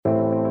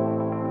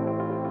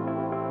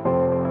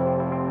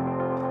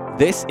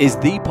This is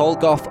the Paul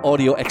Goff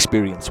audio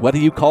experience. Whether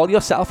you call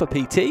yourself a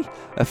PT,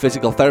 a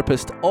physical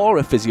therapist, or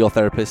a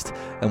physiotherapist,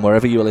 and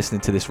wherever you are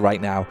listening to this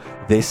right now,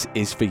 this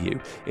is for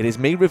you. It is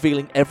me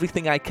revealing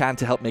everything I can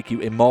to help make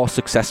you a more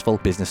successful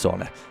business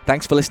owner.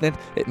 Thanks for listening.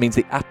 It means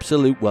the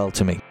absolute world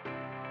to me.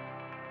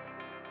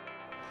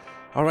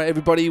 All right,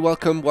 everybody,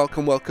 welcome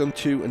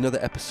to another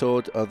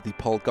episode of the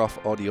Paul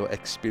Goff audio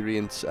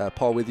experience.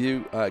 Paul with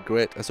you.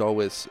 Great, as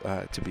always,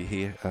 to be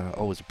here.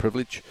 Always a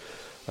privilege.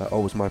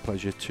 Always my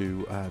pleasure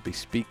to be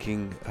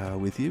speaking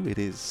with you. It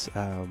is,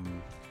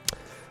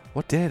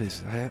 what day it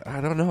is?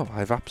 I don't know. I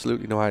have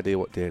absolutely no idea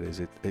what day it is.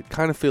 It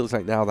kind of feels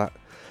like now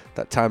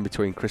that time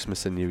between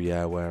Christmas and New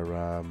Year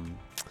where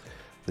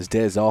there's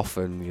days off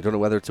and you don't know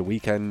whether it's a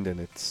weekend and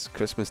it's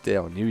Christmas Day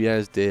or New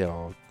Year's Day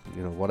or,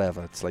 you know,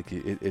 whatever. It's like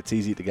it's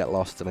easy to get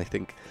lost, and I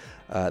think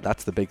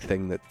that's the big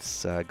thing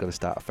that's going to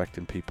start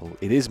affecting people.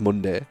 It is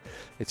Monday.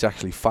 It's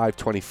actually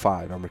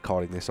 5:25. I'm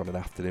recording this on an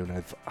afternoon.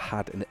 I've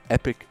had an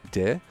epic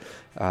day,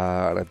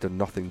 and I've done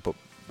nothing but,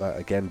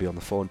 again, be on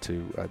the phone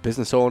to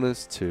business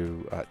owners,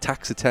 to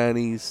tax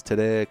attorneys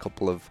today, a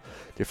couple of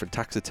different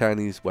tax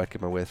attorneys,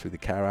 working my way through the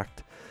CARE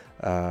Act.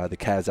 The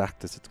CARES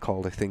Act, as it's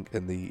called, I think,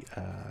 and the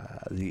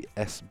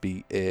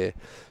SBA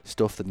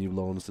stuff, the new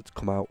loans that's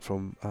come out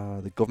from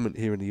the government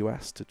here in the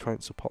US to try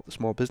and support the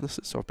small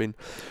businesses. So I've been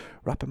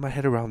wrapping my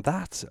head around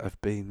that.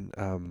 I've been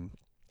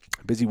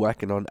busy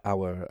working on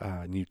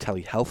our new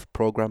telehealth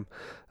program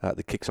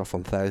that kicks off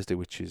on Thursday,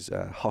 which is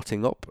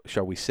hotting up,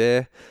 shall we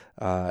say.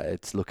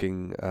 It's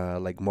looking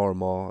like more and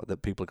more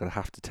that people are going to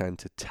have to turn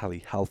to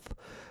telehealth.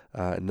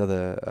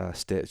 Another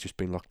state has just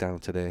been locked down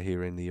today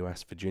here in the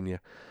US, Virginia.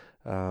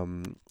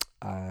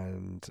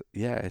 And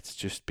yeah, it's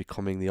just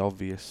becoming the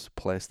obvious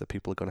place that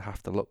people are going to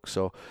have to look.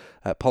 So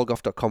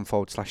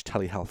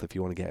paulgoff.com/telehealth if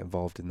you want to get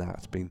involved in that.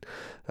 It's been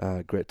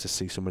great to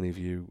see so many of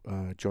you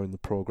join the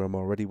program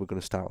already. We're going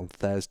to start on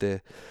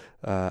Thursday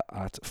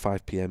at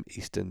 5 p.m.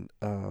 Eastern.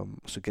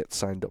 So get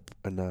signed up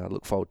and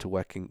look forward to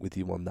working with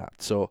you on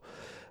that. So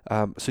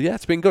yeah,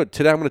 it's been good.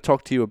 Today I'm going to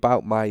talk to you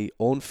about my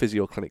own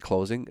physio clinic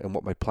closing and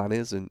what my plan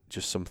is, and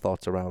just some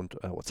thoughts around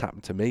what's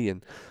happened to me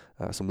and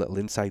some little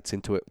insights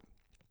into it.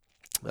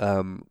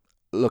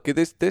 Look,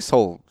 this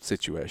whole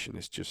situation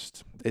is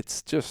just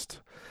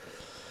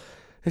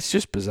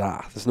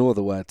bizarre. There's no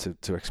other word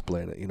to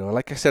explain it. You know,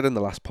 like I said in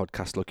the last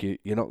podcast, look,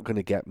 you're not going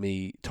to get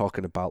me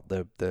talking about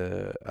the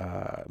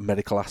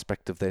medical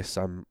aspect of this.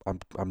 I'm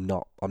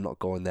not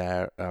going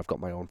there. I've got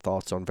my own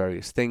thoughts on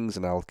various things,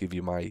 and I'll give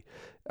you my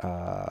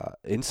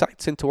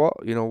insights into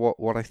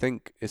what I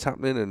think is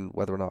happening and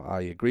whether or not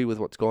I agree with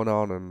what's going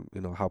on, and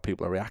how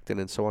people are reacting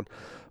and so on.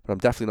 But I'm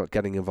definitely not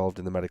getting involved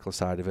in the medical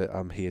side of it.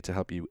 I'm here to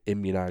help you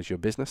immunize your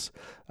business.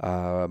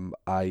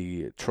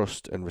 I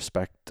trust and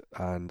respect,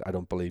 and I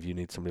don't believe you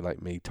need somebody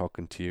like me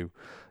talking to you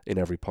in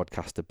every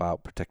podcast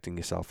about protecting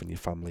yourself and your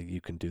family.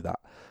 You can do that.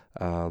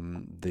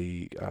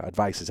 The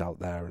advice is out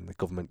there, and the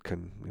government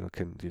can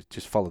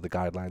just follow the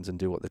guidelines and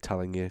do what they're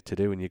telling you to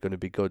do, and you're going to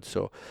be good.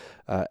 So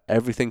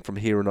everything from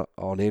here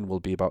on in will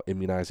be about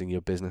immunizing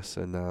your business,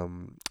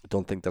 and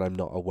don't think that I'm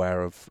not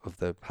aware of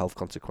the health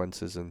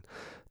consequences and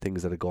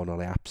things that are going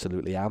on. I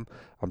absolutely am.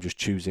 I'm just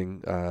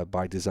choosing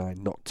by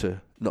design not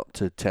to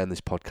turn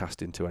this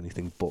podcast into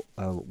anything but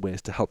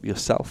ways to help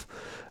yourself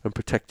and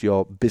protect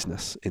your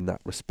business in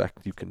that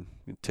respect. You can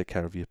take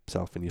care of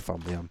yourself and your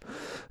family,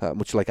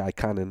 much like I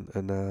can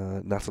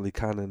and Natalie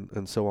can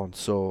and so on.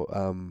 So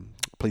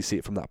please see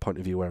it from that point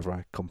of view wherever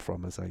I come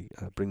from as I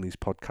bring these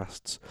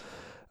podcasts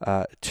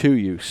to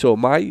you. So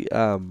my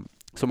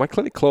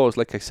clinic closed,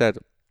 like I said.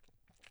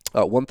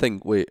 One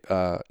thing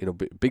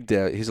big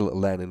day. Here's a little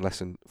learning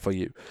lesson for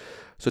you.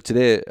 So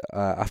today,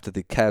 after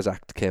the CARES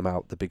Act came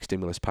out, the big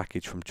stimulus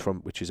package from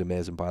Trump, which is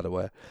amazing, by the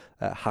way,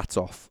 hats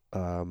off.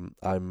 I'm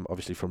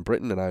obviously from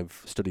Britain, and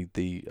I've studied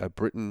the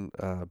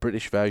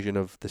British version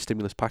of the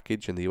stimulus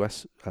package and the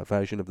US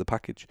version of the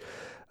package.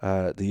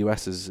 The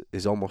US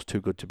is almost too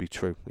good to be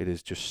true. It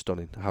is just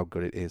stunning how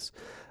good it is.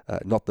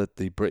 Not that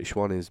the British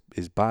one is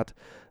bad.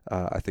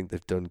 I think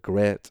they've done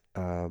great.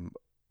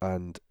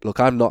 And look,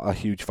 I'm not a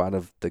huge fan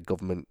of the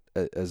government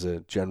as a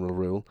general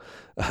rule.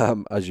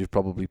 As you've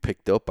probably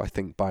picked up, I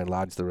think by and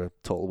large they're a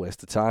total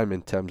waste of time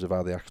in terms of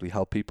how they actually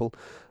help people.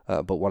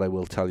 But what I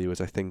will tell you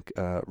is I think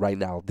right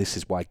now this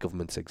is why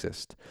governments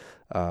exist.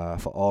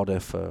 For order,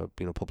 for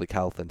public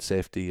health and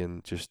safety,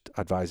 and just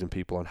advising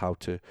people on how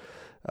to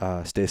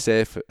stay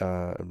safe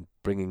and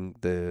bringing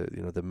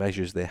the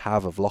measures they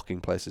have of locking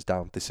places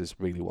down. This is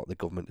really what the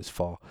government is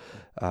for.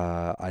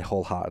 I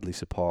wholeheartedly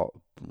support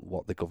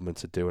what the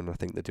governments are doing. I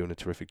think they're doing a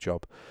terrific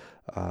job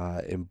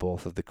in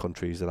both of the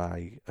countries that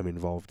I am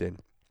involved in.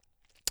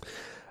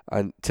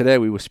 And today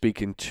we were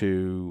speaking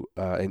to,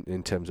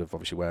 in terms of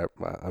obviously where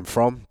I'm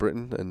from,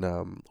 Britain,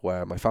 and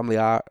where my family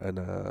are, and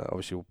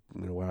obviously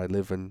where I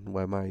live and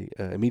where my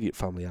immediate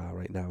family are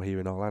right now here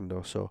in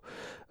Orlando. So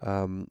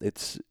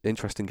it's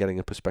interesting getting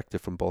a perspective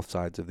from both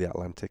sides of the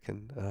Atlantic,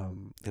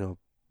 and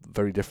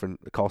very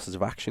different courses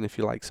of action, if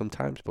you like,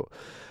 sometimes. But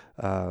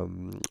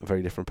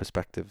very different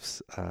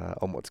perspectives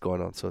on what's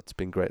going on. So it's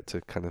been great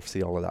to kind of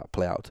see all of that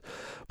play out.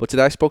 But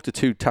today I spoke to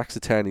two tax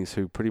attorneys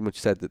who pretty much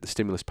said that the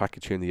stimulus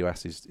package here in the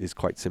US is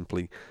quite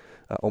simply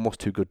almost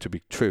too good to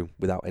be true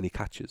without any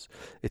catches.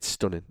 It's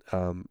stunning.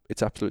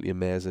 It's absolutely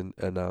amazing,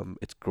 and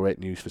it's great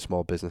news for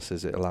small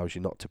businesses. It allows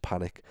you not to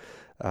panic.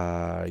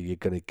 You're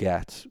going to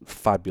get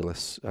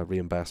fabulous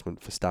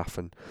reimbursement for staff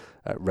and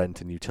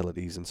rent and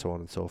utilities and so on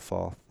and so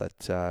forth.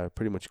 That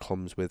pretty much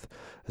comes with,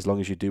 as long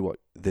as you do what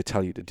they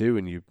tell you to do,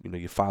 and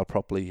you file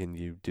properly, and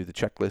you do the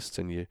checklists,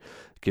 and you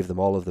give them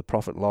all of the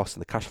profit and loss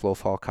and the cash flow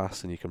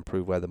forecasts, and you can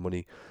prove where the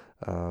money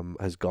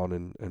has gone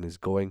and is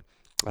going.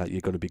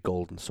 You're going to be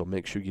golden. So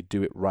make sure you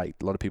do it right.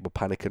 A lot of people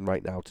panicking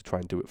right now to try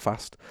and do it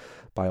fast.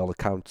 By all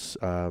accounts,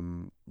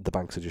 the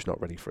banks are just not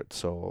ready for it.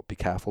 So be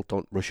careful.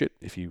 Don't rush it.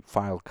 If you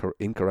file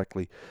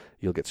incorrectly,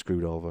 you'll get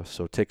screwed over.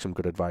 So take some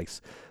good advice.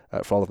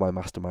 For all of my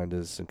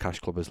masterminders and cash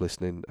clubbers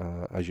listening,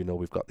 as you know,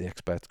 we've got the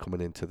experts coming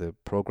into the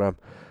program.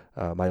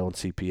 My own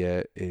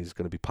CPA is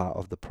going to be part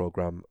of the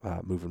program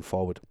moving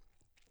forward.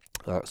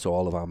 So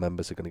all of our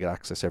members are going to get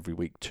access every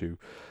week to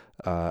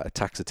a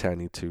tax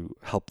attorney to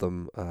help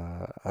them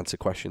answer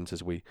questions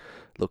as we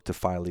look to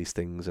file these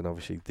things. And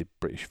obviously the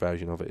British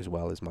version of it as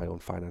well is my own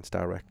finance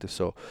director.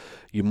 So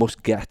you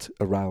must get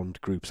around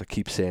groups. I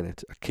keep saying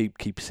it.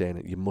 Keep saying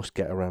it. You must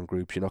get around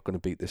groups. You're not going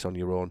to beat this on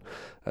your own.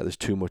 There's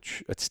too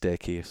much at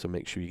stake here. So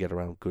make sure you get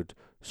around good,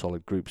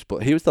 solid groups.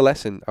 But here's the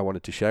lesson I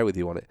wanted to share with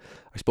you on it.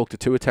 I spoke to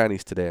two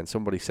attorneys today, and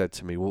somebody said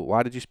to me, well,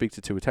 why did you speak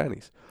to two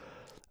attorneys?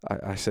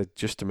 I said,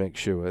 just to make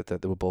sure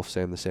that they were both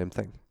saying the same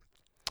thing.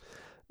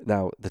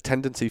 Now, the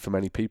tendency for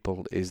many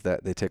people is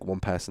that they take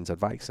one person's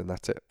advice and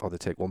that's it, or they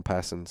take one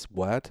person's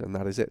word and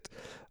that is it.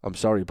 I'm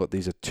sorry, but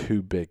these are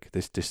too big.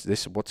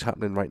 This what's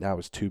happening right now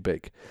is too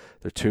big.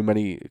 There are too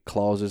many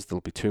clauses. There'll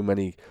be too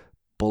many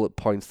bullet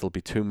points. There'll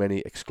be too many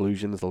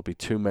exclusions. There'll be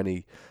too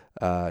many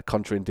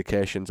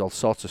contraindications. All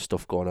sorts of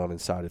stuff going on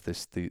inside of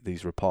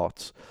these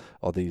reports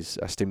or these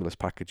stimulus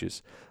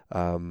packages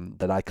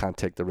that I can't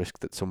take the risk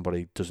that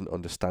somebody doesn't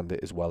understand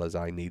it as well as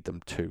I need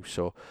them to.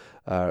 So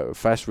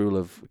first rule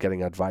of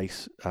getting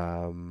advice,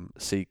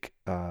 seek,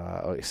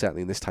 or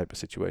certainly in this type of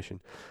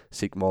situation,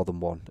 seek more than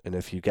one. And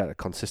if you get a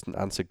consistent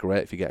answer,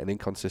 great. If you get an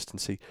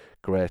inconsistency,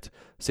 great.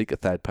 Seek a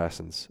third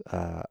person's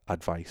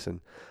advice.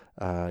 And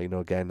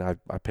again,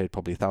 I paid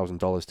probably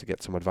 $1,000 to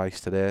get some advice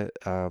today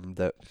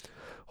that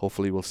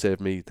hopefully will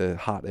save me the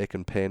heartache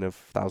and pain of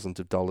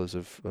thousands of dollars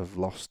of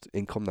lost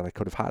income that I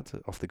could have had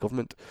off the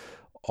government,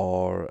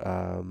 or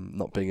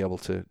not being able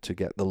to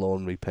get the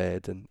loan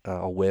repaid and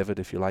or waived,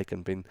 if you like,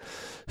 and being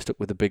stuck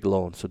with a big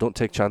loan. So don't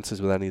take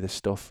chances with any of this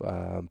stuff.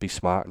 Be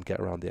smart and get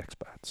around the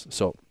experts.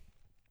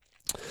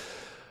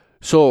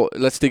 So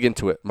let's dig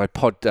into it. My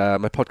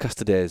podcast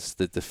today is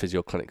the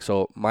physio clinic.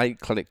 So my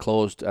clinic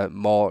closed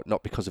more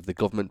not because of the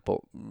government,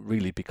 but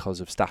really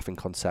because of staffing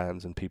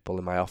concerns and people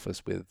in my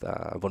office with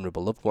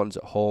vulnerable loved ones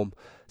at home.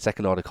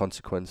 Second order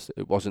consequence.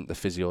 It wasn't the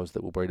physios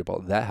that were worried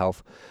about their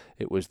health.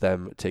 It was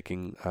them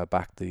taking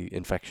back the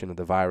infection of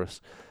the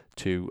virus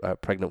to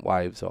pregnant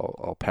wives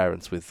or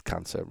parents with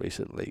cancer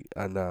recently,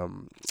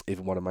 and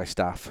even one of my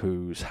staff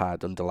who's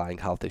had underlying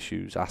health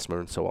issues, asthma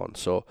and so on.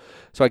 So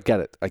I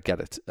get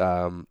it.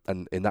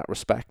 And in that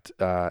respect,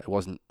 it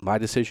wasn't my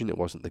decision, it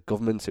wasn't the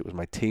government's, it was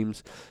my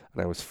team's,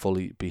 and I was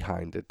fully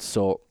behind it.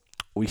 So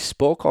we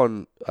spoke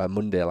on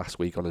Monday last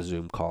week on a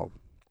Zoom call,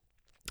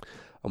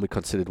 and we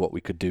considered what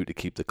we could do to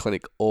keep the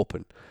clinic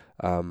open.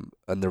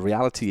 And the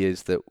reality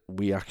is that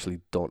we actually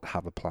don't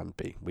have a plan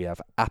B. We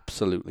have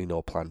absolutely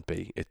no plan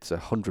B. It's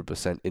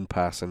 100% in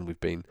person.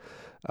 We've been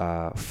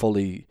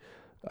fully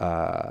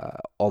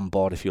on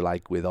board, if you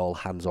like, with all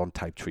hands-on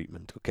type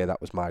treatment. Okay,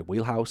 that was my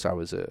wheelhouse. I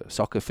was a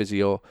soccer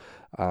physio,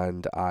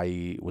 and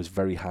I was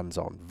very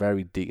hands-on,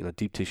 very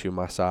deep tissue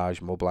massage,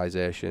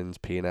 mobilizations,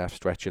 PNF,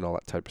 stretching, all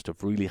that type of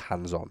stuff. Really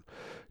hands-on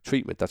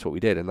treatment. That's what we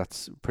did, and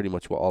that's pretty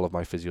much what all of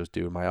my physios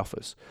do in my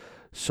office.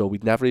 So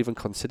we'd never even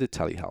considered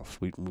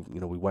telehealth. We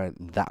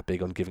weren't that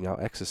big on giving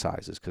out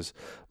exercises because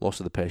most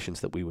of the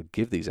patients that we would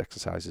give these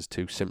exercises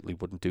to simply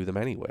wouldn't do them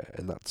anyway.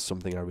 And that's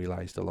something I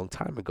realized a long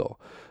time ago,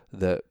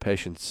 that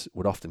patients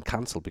would often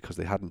cancel because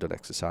they hadn't done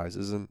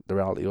exercises, and the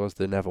reality was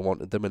they never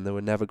wanted them and they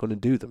were never going to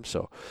do them.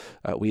 So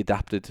we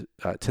adapted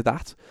to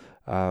that,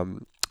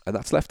 and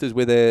that's left us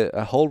with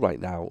a hole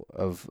right now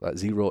of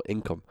zero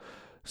income.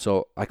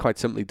 So I quite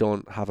simply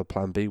don't have a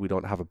plan B. We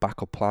don't have a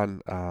backup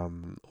plan.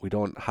 We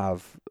don't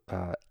have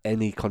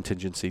any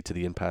contingency to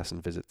the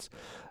in-person visits.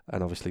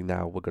 And obviously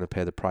now we're going to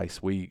pay the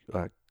price. We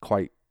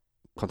quite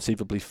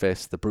conceivably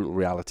face the brutal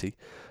reality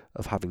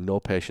of having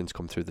no patients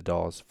come through the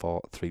doors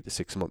for 3 to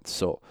 6 months.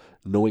 So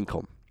no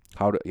income.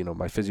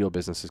 My physio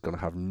business is going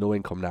to have no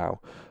income now.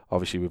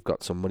 Obviously we've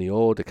got some money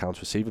owed, accounts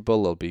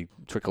receivable. There'll be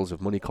trickles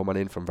of money coming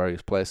in from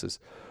various places.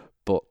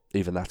 But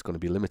even that's going to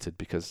be limited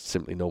because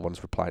simply no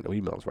one's replying to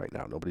emails right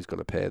now. Nobody's going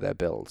to pay their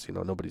bills.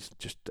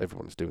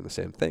 Everyone's doing the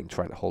same thing,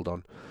 trying to hold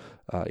on,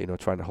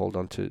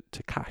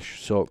 to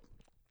cash. So,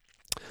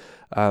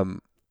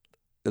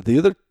 the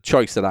other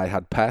choice that I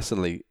had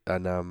personally,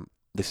 and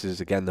this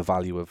is again the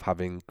value of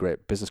having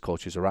great business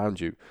coaches around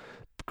you.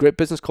 Great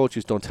business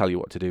coaches don't tell you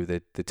what to do. They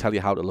tell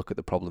you how to look at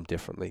the problem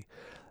differently.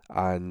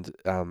 And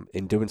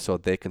in doing so,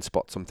 they can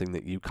spot something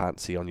that you can't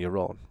see on your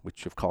own,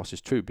 which of course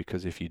is true,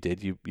 because if you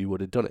did, you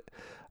would have done it.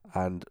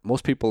 And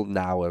most people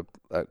now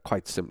are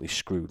quite simply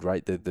screwed,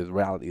 right? The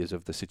reality is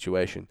of the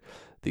situation.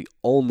 The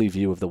only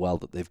view of the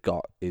world that they've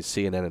got is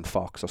CNN and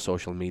Fox or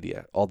social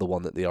media, or the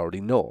one that they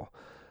already know.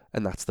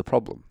 And that's the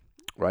problem,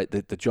 right?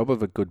 The job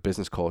of a good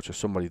business coach or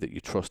somebody that you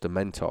trust, a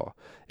mentor,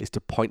 is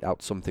to point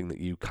out something that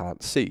you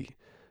can't see.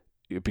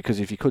 Because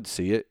if you could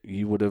see it,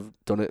 you would have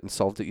done it and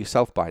solved it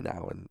yourself by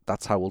now. And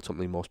that's how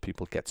ultimately most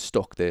people get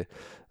stuck. They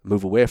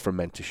move away from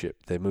mentorship.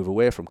 They move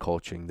away from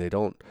coaching. They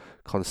don't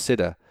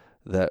consider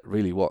that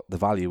really what the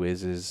value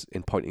is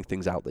in pointing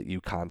things out that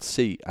you can't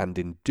see. And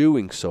in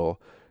doing so,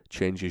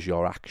 changes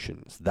your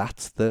actions.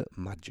 That's the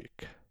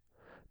magic.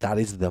 That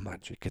is the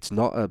magic. It's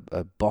not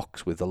a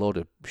box with a load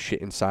of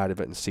shit inside of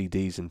it and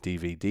CDs and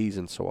DVDs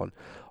and so on.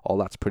 All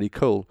that's pretty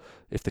cool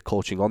if the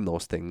coaching on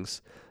those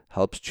things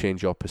helps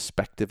change your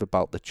perspective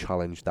about the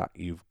challenge that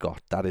you've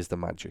got. That is the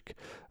magic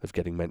of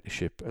getting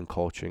mentorship and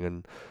coaching.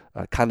 And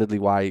candidly,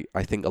 why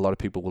I think a lot of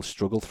people will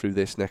struggle through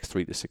this next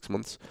 3 to 6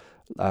 months.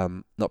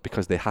 Not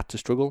because they had to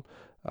struggle.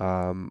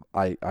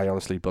 I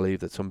honestly believe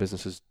that some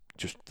businesses,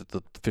 just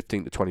the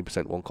 15 to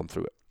 20% won't come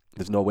through it.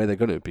 There's no way they're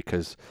going to,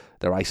 because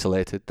they're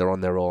isolated, they're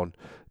on their own,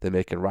 they're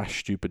making rash,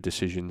 stupid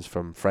decisions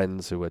from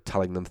friends who are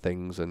telling them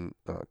things, and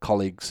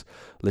colleagues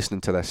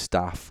listening to their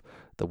staff.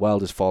 The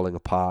world is falling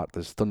apart,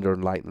 there's thunder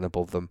and lightning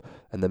above them,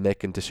 and they're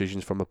making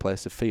decisions from a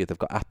place of fear. They've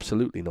got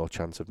absolutely no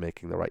chance of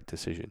making the right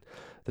decision.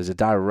 There's a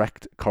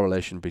direct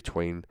correlation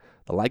between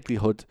the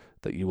likelihood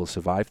that you will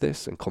survive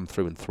this and come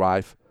through and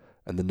thrive,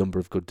 and the number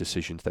of good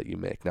decisions that you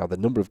make. Now, the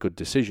number of good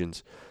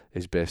decisions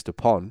is based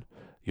upon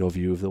your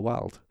view of the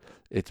world.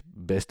 It's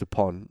based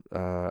upon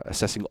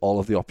assessing all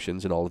of the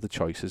options and all of the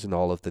choices and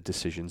all of the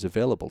decisions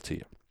available to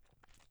you.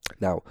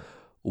 Now,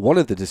 one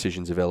of the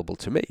decisions available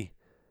to me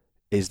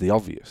is the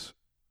obvious.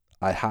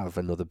 I have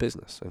another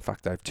business. In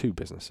fact, I have 2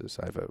 businesses.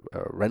 I have a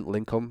rental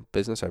income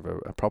business, I have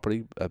a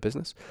property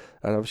business,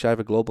 and obviously I have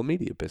a global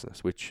media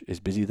business, which is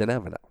busier than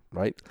ever now,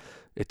 right?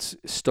 It's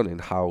stunning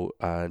how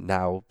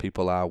now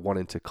people are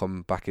wanting to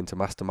come back into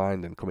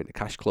Mastermind and come into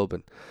Cash Club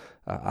and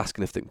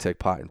asking if they can take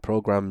part in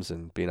programs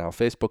and be in our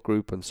Facebook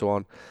group and so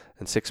on.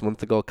 And 6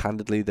 months ago,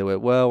 candidly, they were,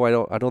 well,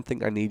 I don't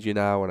think I need you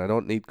now, and I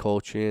don't need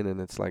coaching.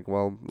 And it's like,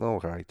 well, all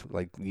right,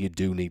 like you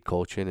do need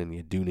coaching and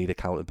you do need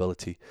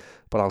accountability,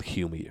 but I'll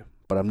humor you.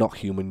 But I'm not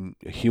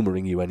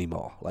humoring you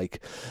anymore.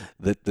 Like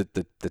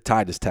the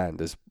tide has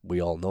turned, as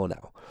we all know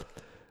now.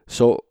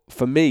 So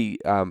for me,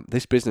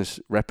 this business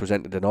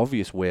represented an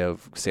obvious way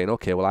of saying,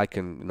 okay, well, I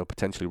can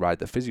potentially ride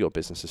the physio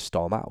business as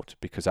storm out,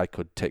 because I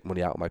could take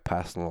money out of my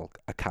personal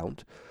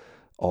account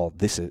or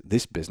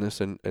this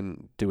business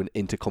and do an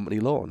intercompany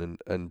loan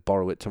and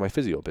borrow it to my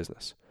physio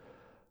business.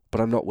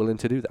 But I'm not willing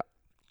to do that.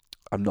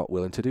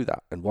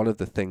 And one of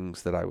the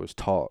things that I was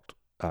taught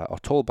or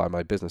told by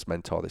my business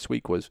mentor this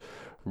week was,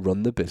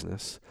 run the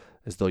business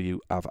as though you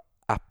have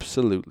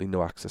absolutely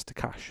no access to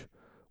cash.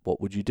 What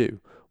would you do?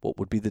 What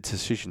would be the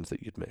decisions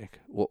that you'd make?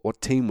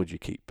 What team would you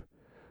keep?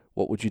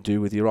 What would you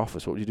do with your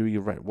office? What would you do with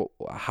your rent?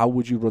 How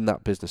would you run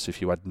that business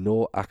if you had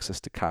no access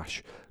to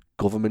cash,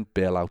 government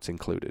bailouts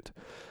included?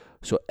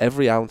 So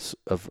every ounce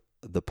of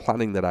the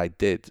planning that I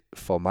did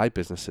for my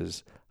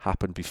businesses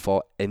happened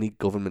before any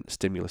government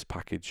stimulus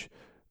package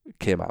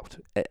came out.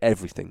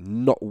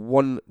 Everything, not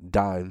one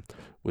dime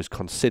was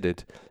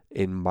considered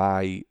in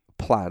my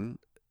plan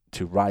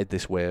to ride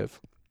this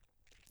wave,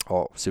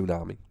 or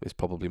tsunami is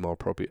probably more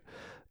appropriate.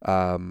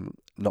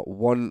 Not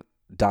one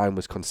dime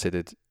was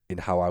considered in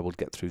how I would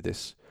get through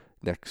this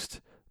next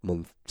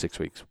month, 6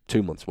 weeks,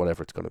 2 months,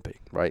 whatever it's going to be,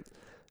 right?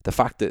 The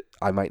fact that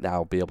I might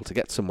now be able to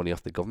get some money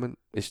off the government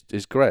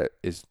is great,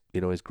 is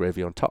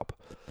gravy on top.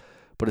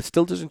 But it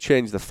still doesn't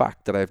change the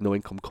fact that I have no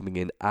income coming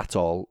in at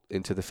all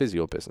into the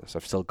physio business.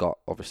 I've still got,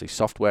 obviously,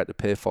 software to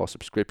pay for,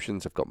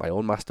 subscriptions. I've got my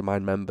own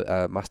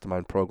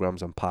mastermind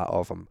programs I'm part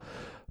of. I'm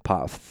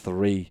part of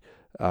 3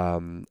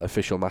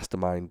 official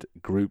mastermind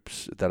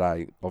groups that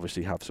I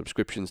obviously have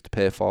subscriptions to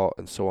pay for,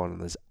 and so on. And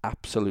there's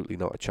absolutely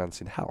not a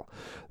chance in hell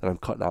that I'm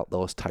cutting out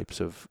those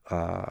types of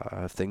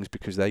things,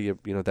 because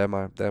they're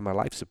my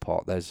life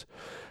support. There's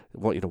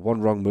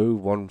one wrong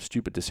move, one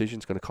stupid decision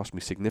is going to cost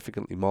me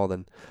significantly more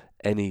than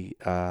any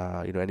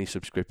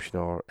subscription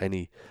or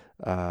any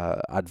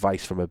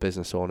advice from a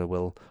business owner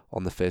will,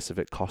 on the face of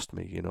it, cost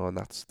me. And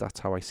that's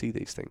how I see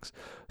these things.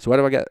 So where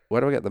do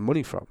I get the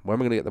money from? Where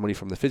am I going to get the money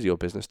from the physio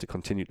business to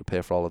continue to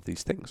pay for all of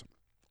these things?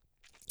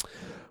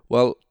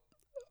 Well,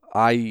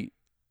 I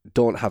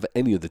don't have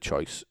any other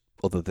choice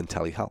other than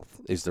telehealth,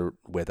 is the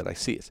way that I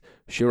see it.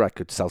 Sure, I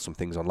could sell some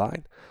things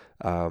online.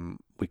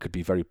 We could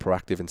be very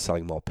proactive in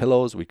selling more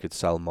pillows. We could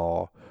sell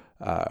more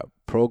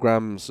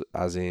programs,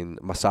 as in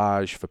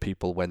massage for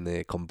people when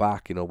they come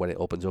back, when it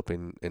opens up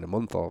in a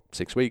month or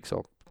 6 weeks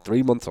or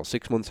 3 months or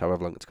 6 months,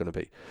 however long it's going to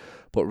be.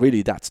 But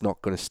really, that's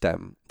not going to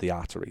stem the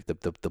artery,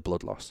 the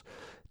blood loss.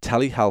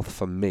 Telehealth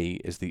for me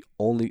is the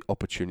only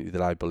opportunity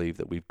that I believe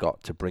that we've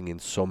got to bring in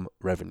some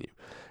revenue.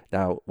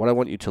 Now, what I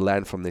want you to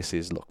learn from this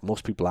is, look,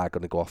 most people are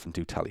going to go off and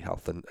do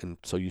telehealth, and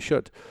so you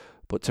should.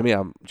 But to me,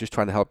 I'm just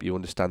trying to help you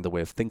understand the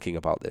way of thinking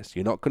about this.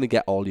 You're not going to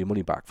get all your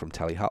money back from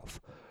telehealth.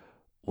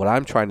 What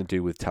I'm trying to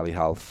do with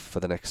telehealth for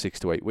the next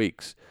 6 to 8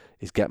 weeks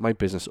is get my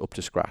business up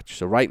to scratch.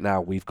 So right now,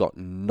 we've got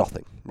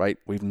nothing, right?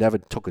 We've never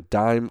took a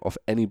dime off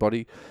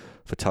anybody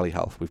for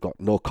telehealth. We've got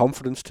no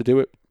confidence to do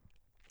it.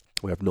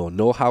 We have no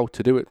know-how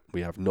to do it.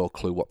 We have no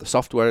clue what the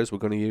software is we're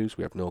going to use.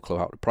 We have no clue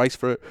how to price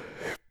for it.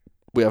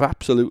 We have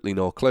absolutely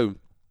no clue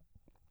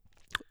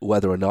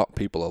whether or not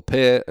people will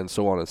pay, and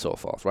so on and so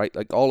forth, right?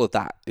 Like, all of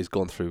that is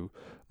going through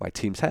my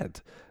team's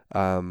head.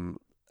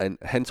 And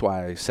hence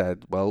why I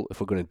said, well, if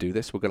we're going to do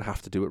this, we're going to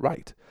have to do it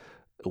right.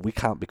 We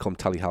can't become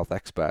telehealth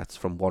experts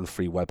from one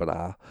free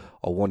webinar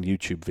or one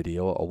YouTube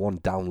video or one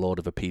download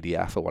of a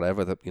PDF or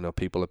whatever that, you know,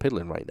 people are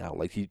piddling right now.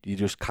 Like, you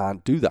just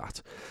can't do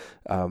that.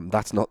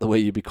 That's not the way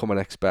you become an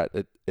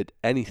expert at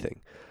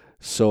anything.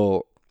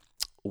 So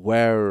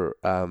we're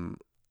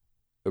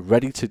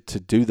ready to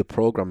do the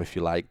program, if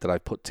you like, that I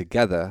put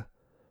together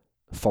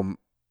from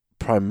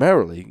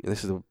primarily, and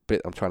this is a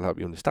bit I'm trying to help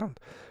you understand,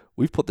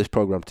 we've put this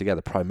program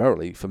together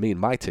primarily for me and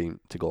my team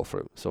to go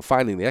through. So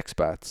finding the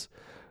experts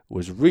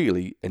was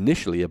really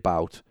initially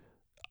about,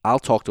 I'll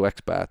talk to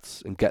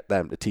experts and get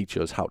them to teach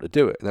us how to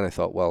do it. And then I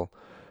thought, well,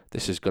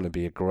 this is going to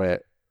be a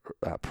great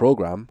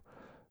program,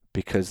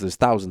 because there's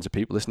thousands of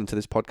people listening to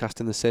this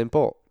podcast in the same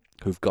boat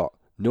who've got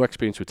no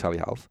experience with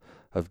telehealth,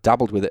 have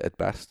dabbled with it at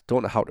best,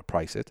 don't know how to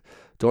price it,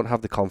 don't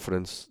have the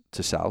confidence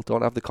to sell,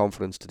 don't have the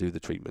confidence to do the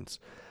treatments,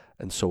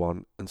 and so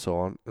on, and so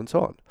on, and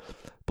so on.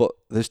 But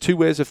there's two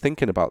ways of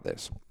thinking about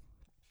this.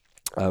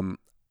 I'm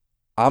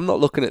not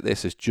looking at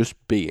this as just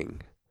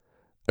being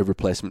a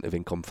replacement of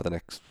income for the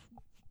next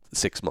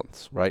 6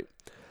 months, right?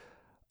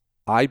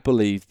 I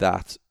believe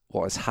that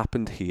what has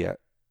happened here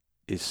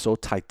is so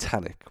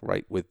titanic,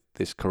 right, with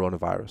this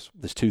coronavirus.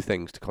 There's two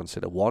things to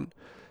consider. One,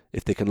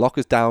 if they can lock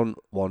us down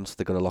once,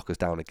 they're going to lock us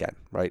down again,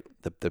 right?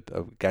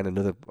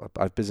 Again,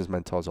 I have business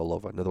mentors all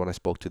over. Another one I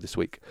spoke to this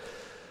week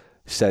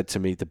said to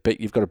me, the bit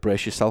you've got to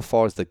brace yourself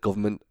for is the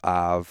government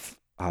have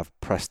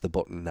pressed the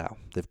button now.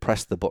 They've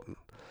pressed the button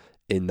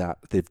in that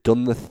they've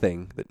done the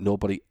thing that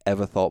nobody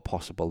ever thought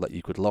possible, that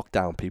you could lock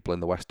down people in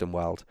the Western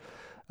world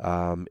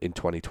in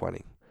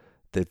 2020.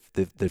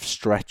 They've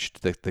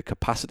stretched the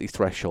capacity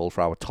threshold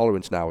for our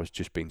tolerance now has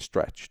just been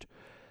stretched.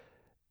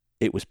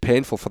 It was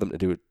painful for them to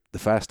do it the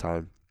first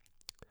time.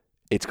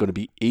 It's going to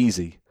be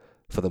easy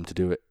for them to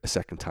do it a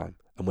second time.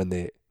 And when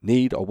they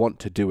need or want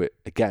to do it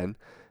again,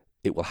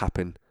 it will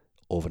happen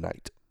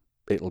overnight.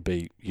 It'll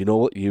be, you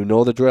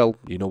know the drill,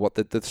 you know what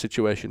the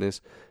situation is.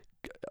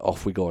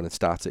 Off we go, and it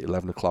starts at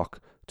 11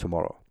 o'clock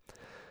tomorrow.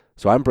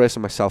 So I'm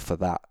bracing myself for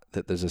that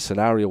there's a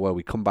scenario where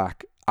we come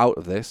back out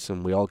of this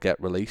and we all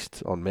get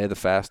released on May the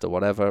 1st or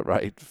whatever,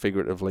 right,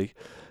 figuratively,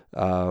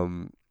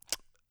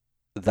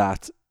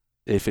 that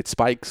if it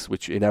spikes,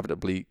 which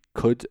inevitably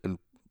could and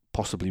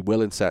possibly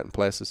will in certain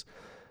places,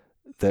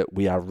 that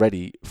we are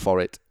ready for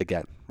it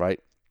again, right?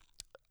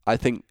 I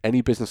think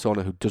any business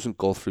owner who doesn't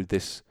go through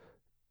this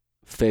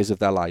phase of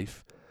their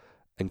life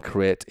and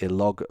create a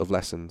log of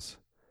lessons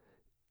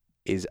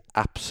is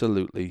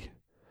absolutely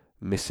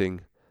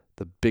missing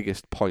the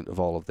biggest point of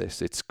all of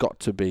this. It's got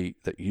to be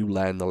that you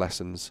learn the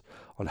lessons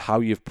on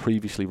how you've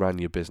previously ran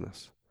your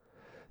business.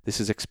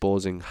 This is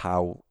exposing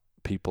how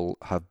people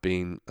have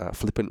been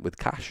flippant with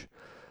cash,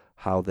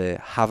 how they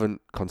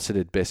haven't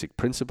considered basic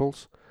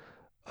principles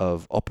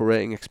of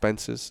operating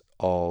expenses,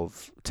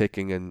 of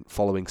taking and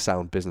following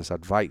sound business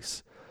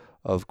advice,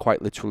 of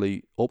quite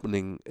literally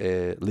opening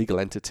a legal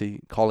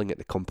entity, calling it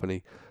a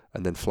company,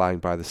 and then flying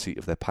by the seat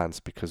of their pants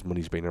because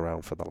money's been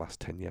around for the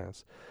last 10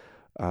 years.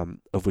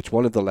 Of which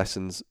one of the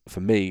lessons for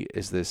me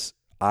is this: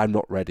 I'm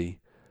not ready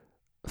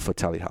for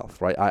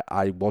telehealth, right?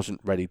 I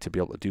wasn't ready to be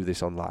able to do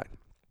this online.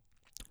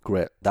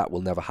 Great, that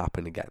will never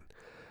happen again.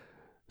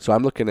 So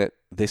I'm looking at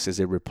this as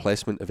a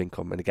replacement of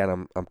income. And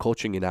again, I'm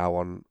coaching you now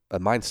on a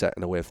mindset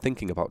and a way of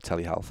thinking about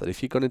telehealth. That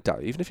if you're going to do,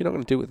 even if you're not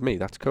going to do it with me,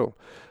 that's cool.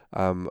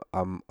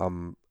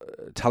 I'm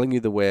telling you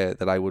the way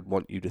that I would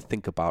want you to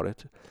think about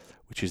it,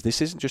 which is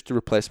this isn't just a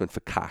replacement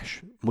for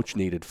cash, much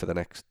needed for the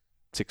next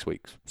 6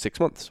 weeks, 6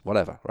 months,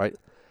 whatever, right?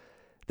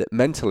 That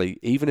mentally,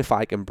 even if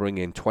I can bring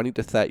in 20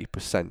 to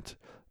 30%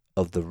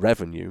 of the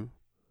revenue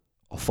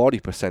or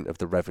 40% of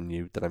the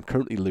revenue that I'm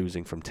currently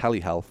losing from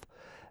telehealth,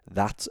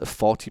 that's a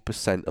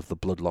 40% of the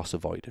blood loss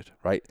avoided,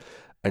 right?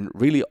 And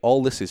really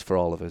all this is for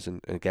all of us.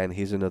 And again,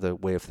 here's another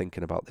way of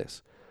thinking about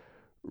this.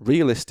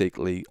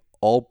 Realistically,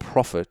 all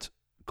profit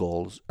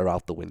goals are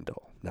out the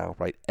window now,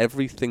 right?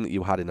 Everything that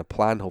you had in a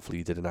plan, hopefully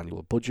you did an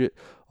annual budget,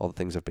 all the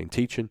things I've been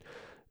teaching,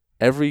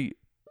 every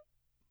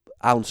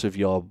ounce of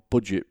your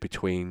budget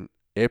between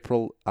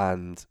April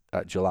and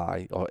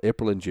July, or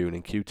April and June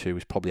in Q2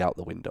 is probably out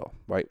the window,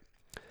 right?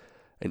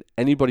 And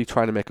anybody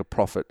trying to make a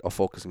profit or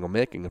focusing on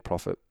making a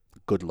profit,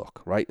 good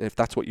luck, right? If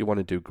that's what you want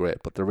to do, great.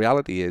 But the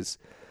reality is,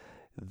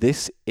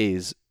 this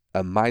is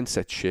a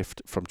mindset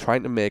shift from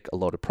trying to make a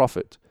lot of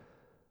profit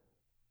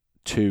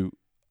to,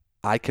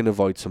 I can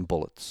avoid some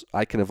bullets.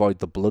 I can avoid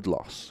the blood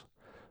loss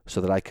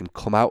so that I can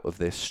come out of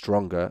this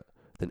stronger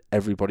than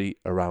everybody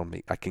around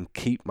me. I can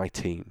keep my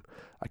team.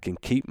 I can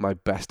keep my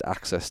best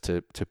access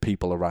to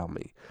people around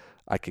me.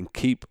 I can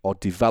keep or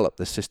develop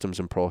the systems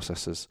and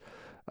processes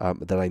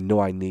that I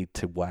know I need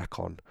to work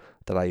on,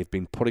 that I have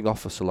been putting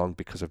off for so long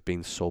because I've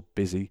been so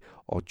busy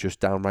or just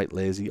downright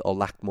lazy or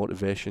lacked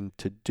motivation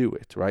to do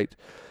it, right?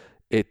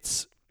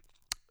 It's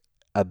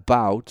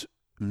about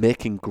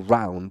making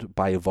ground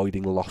by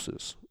avoiding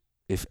losses.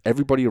 If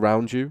everybody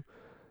around you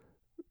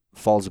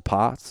falls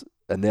apart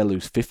and they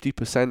lose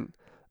 50%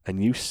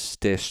 and you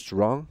stay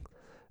strong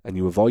and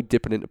you avoid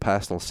dipping into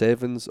personal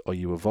savings or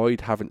you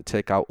avoid having to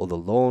take out other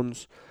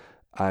loans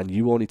and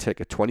you only take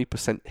a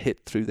 20%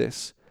 hit through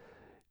this,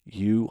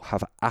 you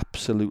have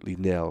absolutely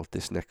nailed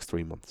this next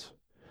 3 months.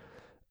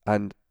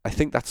 And I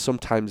think that's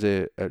sometimes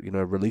a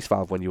release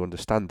valve when you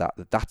understand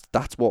that's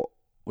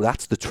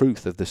the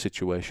truth of the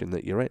situation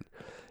that you're in.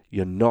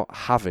 You're not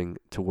having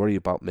to worry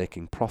about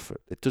making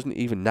profit. It doesn't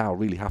even now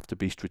really have to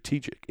be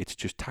strategic. It's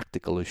just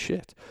tactical as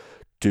shit.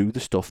 Do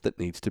the stuff that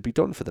needs to be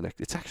done for the next.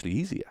 It's actually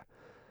easier.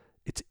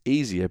 It's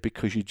easier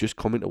because you just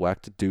come into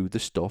work to do the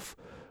stuff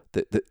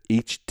that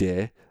each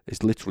day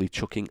is literally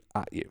chucking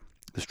at you.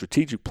 The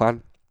strategic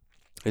plan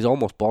is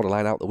almost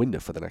borderline out the window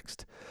for the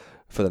next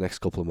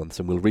couple of months,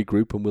 and we'll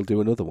regroup and we'll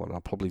do another one.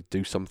 I'll probably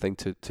do something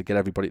to get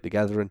everybody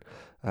together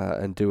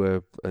and do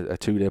a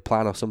 2-day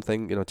plan or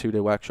something,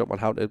 2-day workshop on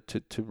how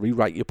to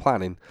rewrite your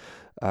plan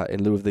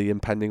in lieu of the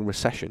impending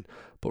recession.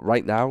 But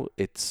right now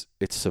it's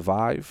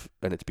survive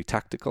and it's be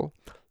tactical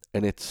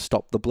and it's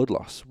stop the blood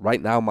loss.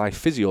 Right now my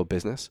physio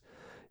business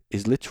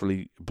is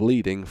literally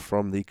bleeding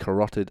from the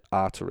carotid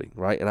artery,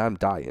 right? And I'm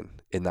dying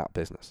in that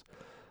business.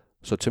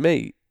 So to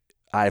me,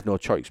 I have no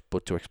choice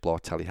but to explore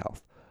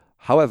telehealth.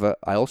 However,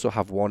 I also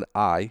have one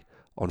eye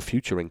on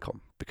future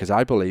income because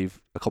I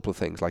believe a couple of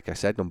things. Like I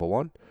said, number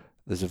one,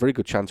 there's a very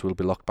good chance we'll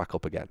be locked back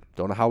up again.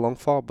 Don't know how long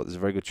for, but there's a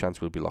very good chance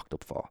we'll be locked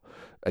up for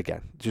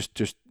again. Just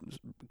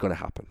going to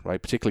happen,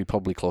 right? Particularly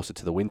probably closer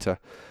to the winter,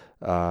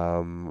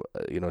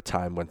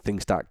 time when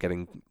things start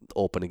getting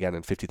open again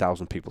and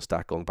 50,000 people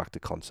start going back to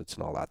concerts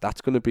and all that.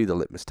 That's going to be the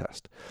litmus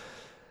test.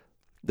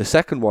 The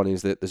second one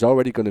is that there's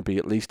already going to be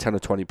at least 10 or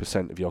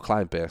 20% of your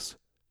client base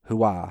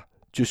who are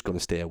just going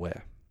to stay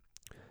away.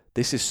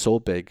 This is so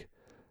big,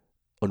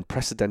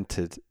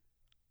 unprecedented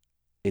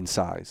in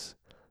size.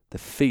 The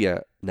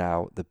fear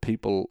now that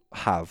people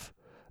have,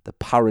 the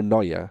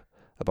paranoia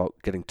about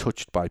getting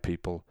touched by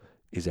people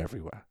is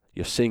everywhere.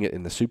 You're seeing it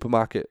in the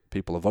supermarket,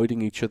 people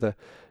avoiding each other.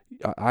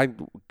 I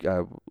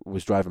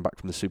was driving back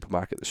from the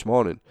supermarket this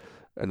morning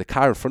and the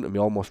car in front of me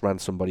almost ran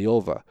somebody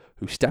over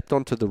who stepped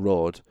onto the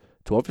road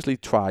to obviously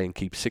try and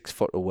keep 6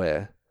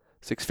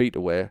 feet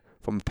away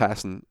from a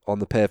person on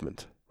the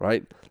pavement,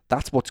 right?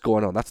 That's what's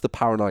going on. That's the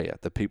paranoia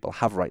that people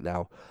have right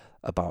now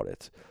about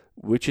it,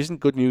 which isn't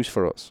good news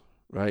for us,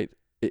 right?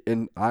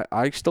 And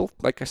I still,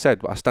 like I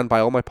said, I stand by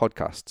all my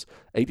podcasts.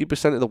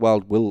 80% of the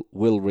world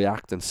will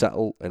react and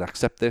settle and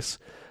accept this,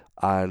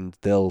 and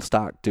they'll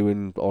start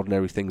doing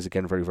ordinary things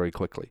again very, very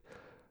quickly.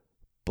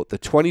 But the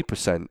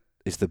 20%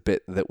 is the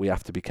bit that we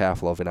have to be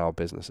careful of in our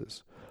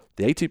businesses.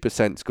 The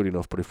 80% is good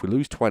enough, but if we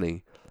lose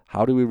 20,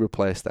 how do we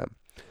replace them?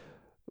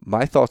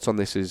 My thoughts on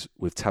this is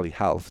with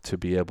telehealth to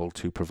be able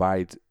to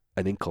provide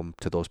an income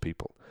to those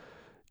people.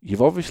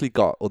 You've obviously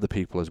got other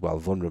people as well,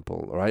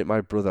 vulnerable, all right?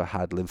 My brother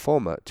had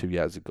lymphoma 2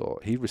 years ago.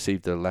 He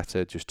received a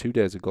letter just 2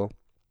 days ago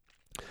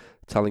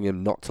telling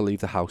him not to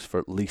leave the house for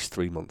at least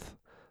 3 months.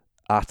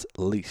 At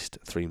least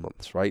 3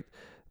 months, right?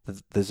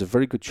 There's a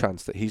very good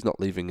chance that he's not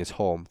leaving his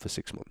home for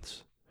 6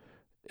 months.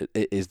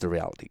 It is the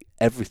reality.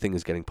 Everything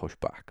is getting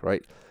pushed back,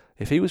 right?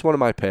 If he was one of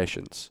my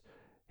patients,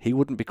 he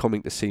wouldn't be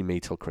coming to see me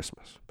till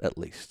Christmas, at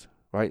least,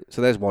 right?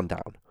 So there's one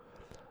down.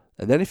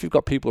 And then if you've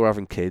got people who are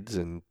having kids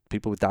and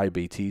people with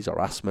diabetes or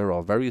asthma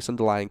or various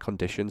underlying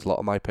conditions, a lot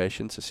of my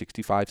patients are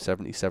 65,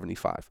 70,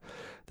 75.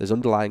 There's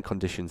underlying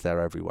conditions there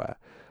everywhere.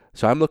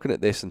 So I'm looking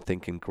at this and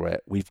thinking, great,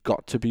 we've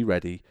got to be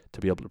ready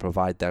to be able to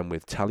provide them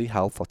with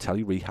telehealth or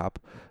tele-rehab.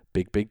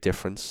 Big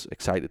difference.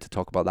 Excited to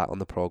talk about that on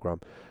the program.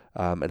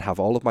 And have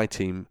all of my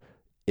team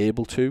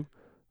able to,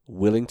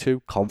 willing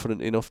to,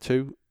 confident enough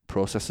to,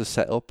 processes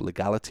set up,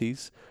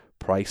 legalities,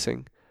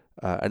 pricing,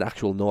 and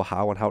actual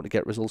know-how on how to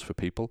get results for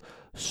people,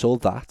 so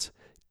that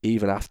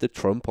even after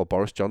Trump or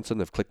Boris Johnson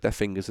have clicked their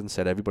fingers and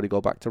said everybody go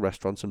back to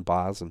restaurants and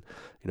bars and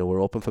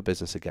we're open for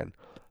business again,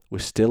 we're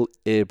still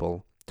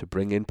able to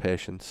bring in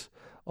patients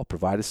or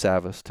provide a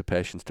service to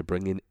patients to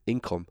bring in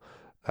income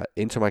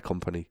into my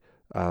company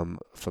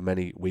for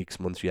many weeks,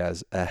 months,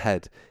 years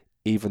ahead,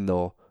 even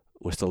though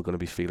we're still going to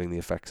be feeling the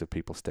effects of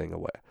people staying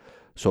away.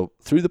 So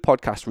through the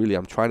podcast, really,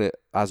 I'm trying to,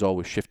 as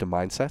always, shift a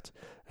mindset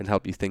and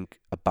help you think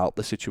about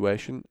the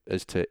situation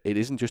as to it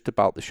isn't just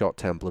about the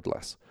short-term blood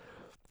loss.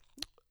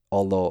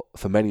 Although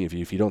for many of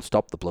you, if you don't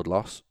stop the blood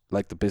loss,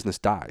 like the business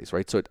dies,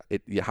 right? So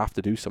you have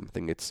to do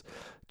something. It's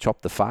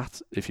chop the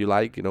fat, if you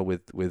like,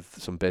 with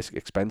some basic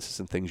expenses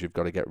and things you've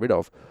got to get rid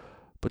of,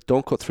 but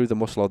don't cut through the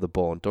muscle or the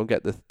bone. Don't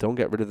get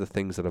rid of the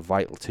things that are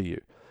vital to you.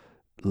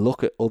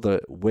 Look at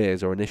other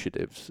ways or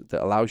initiatives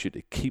that allows you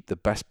to keep the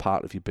best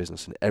part of your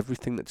business and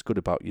everything that's good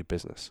about your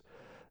business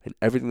and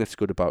everything that's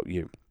good about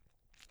you,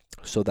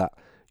 so that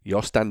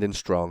you're standing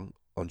strong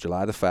on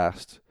July the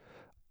 1st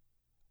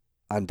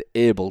and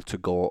able to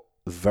go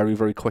very,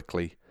 very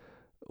quickly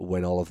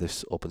when all of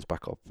this opens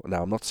back up.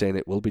 Now, I'm not saying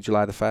it will be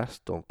July the 1st.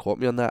 Don't quote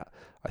me on that.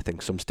 I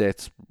think some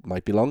states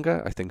might be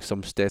longer. I think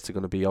some states are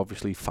going to be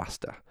obviously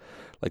faster.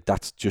 Like,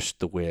 that's just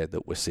the way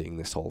that we're seeing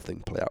this whole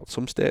thing play out.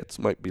 Some states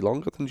might be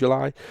longer than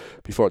July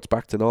before it's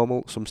back to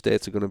normal. Some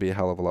states are going to be a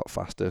hell of a lot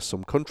faster.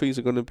 Some countries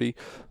are going to be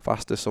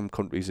faster. Some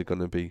countries are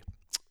going to be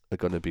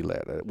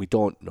later. We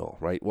don't know,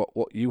 right?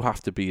 What you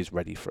have to be is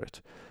ready for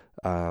it.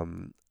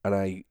 And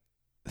I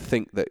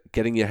think that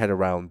getting your head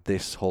around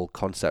this whole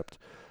concept,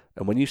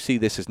 and when you see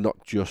this as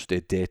not just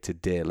a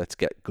day-to-day, let's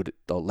get good at,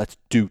 or let's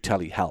do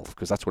telehealth,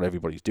 because that's what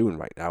everybody's doing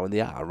right now, and they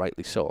are,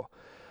 rightly so.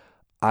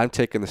 I'm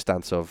taking the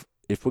stance of,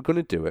 if we're going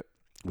to do it,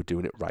 we're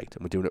doing it right,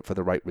 and we're doing it for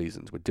the right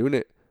reasons. We're doing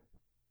it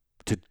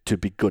to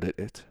be good at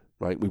it,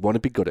 right? We want to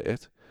be good at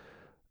it.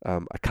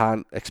 I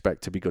can't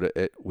expect to be good at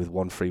it with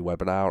one free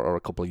webinar or a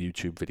couple of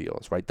YouTube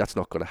videos, right? That's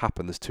not going to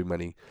happen. There's too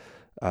many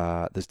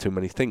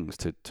things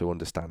to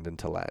understand and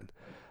to learn.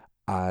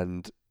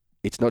 And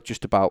it's not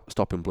just about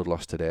stopping blood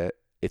loss today.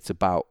 It's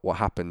about what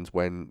happens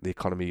when the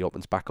economy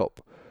opens back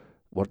up.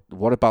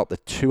 What about the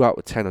 2 out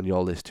of 10 on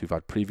your list who've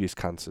had previous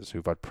cancers,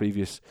 who've had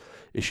previous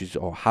issues,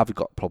 or have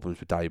got problems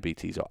with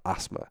diabetes or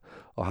asthma,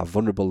 or have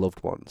vulnerable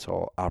loved ones,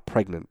 or are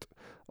pregnant,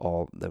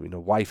 or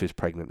wife is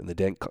pregnant and they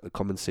don't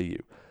come and see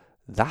you?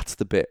 That's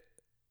the bit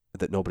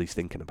that nobody's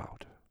thinking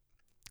about.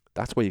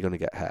 That's where you're going to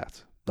get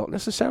hurt. Not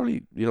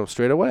necessarily,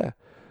 straight away,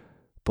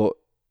 but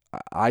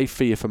I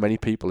fear for many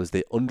people is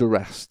they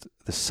underestimate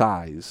the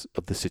size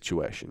of the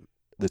situation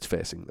that's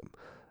facing them,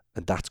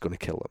 and that's going to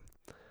kill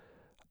them.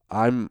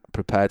 I'm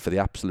prepared for the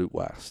absolute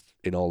worst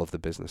in all of the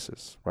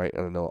businesses, right?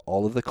 And I know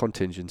all of the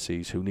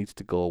contingencies, who needs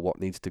to go, what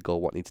needs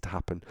to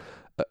happen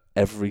at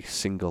every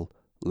single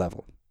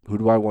level. Who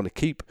do I want to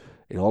keep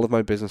in all of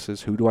my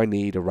businesses? Who do I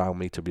need around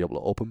me to be able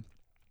to open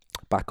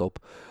back up,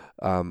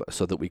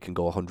 so that we can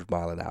go 100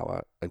 mile an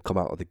hour and come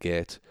out of the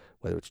gate,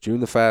 whether it's June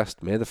the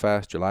 1st, May the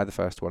 1st, July the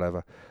 1st,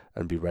 whatever,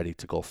 and be ready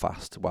to go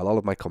fast. While all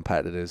of my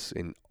competitors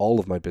in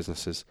all of my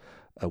businesses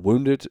are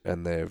wounded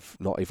and they've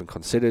not even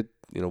considered,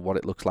 what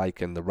it looks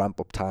like and the ramp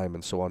up time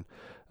and so on,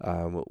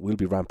 we'll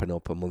be ramping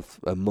up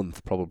a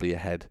month probably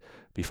ahead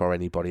before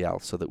anybody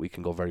else, so that we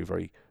can go very,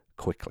 very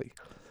quickly.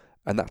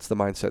 And that's the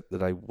mindset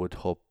that I would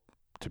hope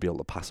to be able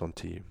to pass on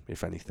to you.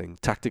 If anything,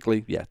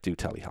 tactically, yeah, do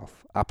telehealth.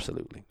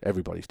 Absolutely.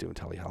 Everybody's doing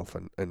telehealth,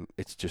 and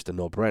it's just a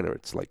no-brainer.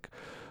 It's like,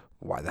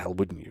 why the hell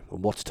wouldn't you?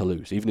 And what's to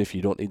lose? Even if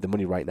you don't need the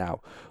money right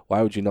now,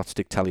 why would you not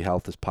stick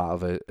telehealth as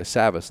part of a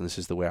service? And this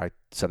is the way I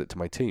said it to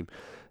my team.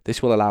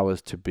 This will allow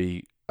us to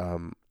be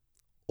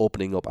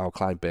opening up our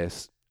client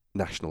base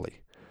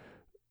nationally.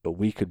 But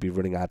we could be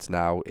running ads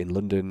now in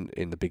London,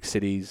 in the big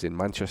cities, in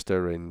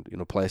Manchester, in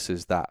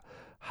places that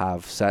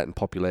have certain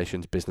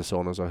populations, business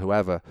owners or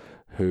whoever,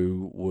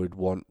 who would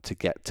want to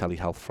get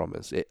telehealth from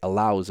us. It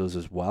allows us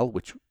as well,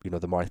 which,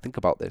 the more I think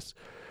about this,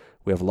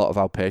 we have a lot of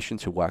our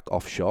patients who work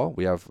offshore.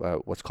 We have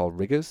what's called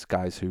riggers,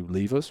 guys who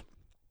leave us.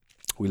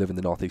 We live in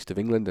the northeast of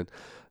England, and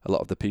a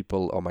lot of the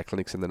people on my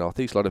clinics in the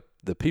northeast, a lot of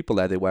the people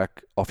there, they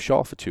work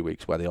offshore for 2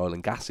 weeks, where the oil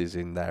and gas is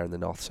in there in the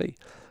North Sea.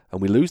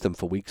 And we lose them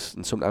for weeks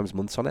and sometimes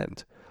months on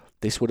end.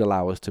 This would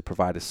allow us to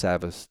provide a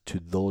service to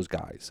those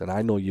guys. And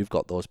I know you've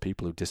got those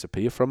people who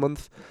disappear for a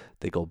month.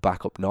 They go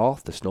back up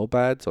north, the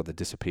snowbirds, or they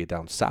disappear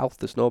down south,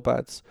 the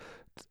snowbirds.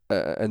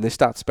 And they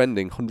start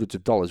spending hundreds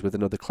of dollars with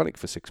another clinic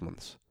for 6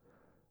 months.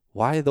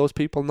 Why are those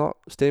people not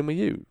staying with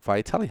you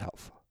via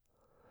telehealth?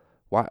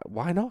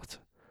 Why not?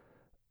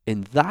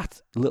 In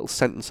that little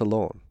sentence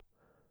alone,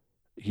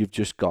 you've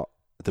just got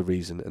the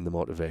reason and the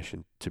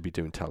motivation to be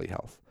doing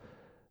telehealth.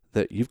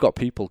 That you've got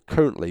people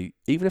currently,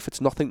 even if it's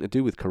nothing to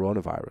do with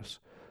coronavirus,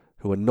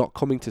 who are not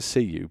coming to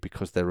see you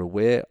because they're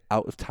away,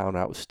 out of town,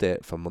 out of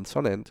state for months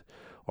on end,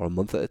 or a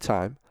month at a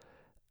time,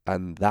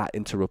 and that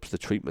interrupts the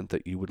treatment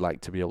that you would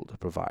like to be able to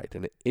provide,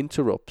 and it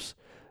interrupts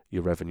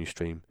your revenue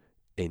stream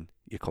in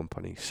your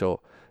company.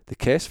 So the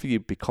case for you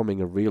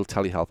becoming a real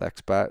telehealth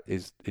expert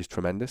is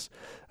tremendous.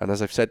 And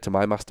as I've said to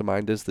my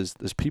masterminders,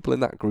 there's people in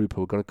that group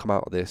who are going to come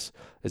out of this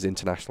as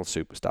international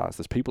superstars.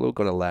 There's people who are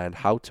going to learn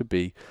how to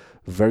be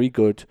very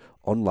good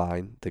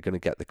online. They're going to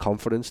get the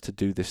confidence to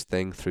do this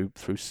thing through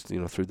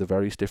the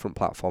various different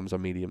platforms or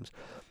mediums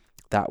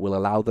that will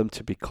allow them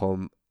to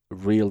become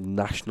real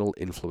national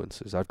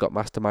influencers. I've got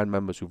mastermind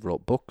members who've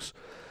wrote books,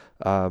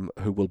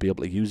 who will be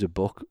able to use a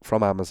book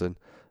from Amazon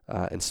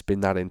and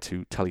spin that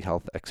into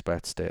telehealth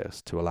expert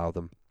status to allow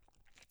them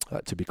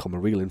to become a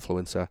real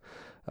influencer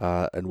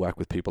and work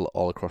with people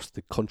all across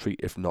the country,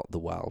 if not the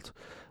world.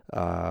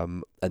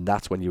 And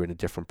that's when you're in a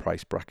different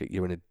price bracket.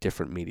 You're in a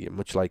different medium,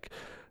 much like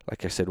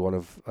I said, one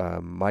of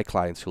my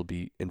clients who'll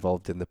be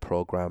involved in the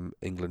program,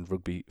 England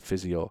Rugby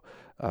Physio,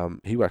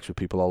 he works with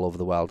people all over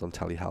the world on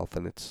telehealth,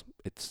 and it's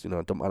it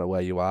don't matter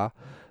where you are,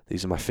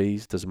 these are my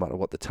fees. Doesn't matter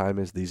what the time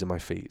is, these are my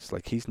fees.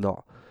 Like he's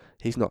not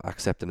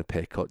accepting a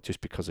pay cut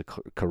just because of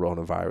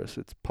coronavirus.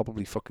 It's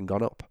probably fucking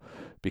gone up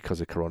because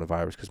of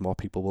coronavirus, because more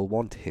people will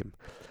want him.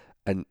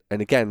 And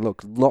again,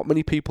 look, not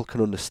many people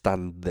can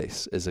understand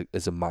this as a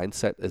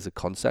mindset, as a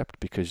concept,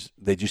 because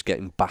they're just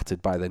getting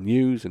battered by the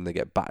news, and they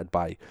get battered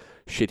by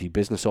shitty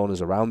business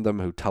owners around them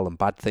who tell them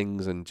bad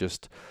things, and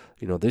just,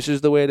 this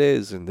is the way it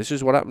is, and this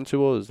is what happened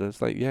to us. And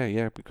it's like,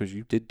 yeah, because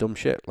you did dumb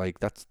shit. Like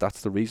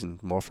that's the reason.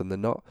 More often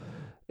than not,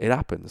 it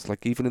happens.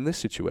 Like even in this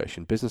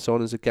situation, business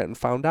owners are getting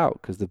found out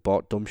because they've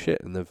bought dumb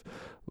shit, and they've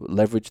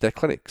leveraged their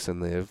clinics,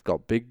 and they've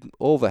got big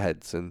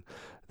overheads, and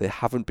they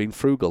haven't been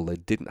frugal. They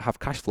didn't have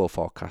cash flow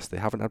forecasts. They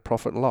haven't had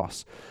profit and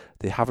loss.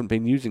 They haven't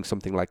been using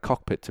something like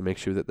Cockpit to make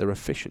sure that they're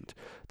efficient.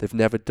 They've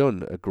never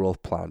done a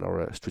growth plan or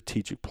a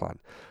strategic plan.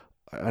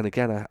 And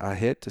again, I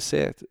hate to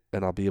say it,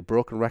 and I'll be a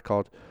broken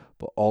record,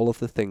 but all of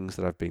the things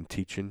that I've been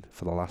teaching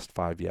for the last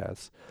 5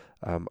 years,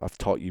 I've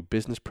taught you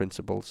business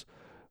principles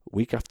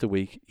week after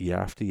week, year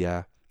after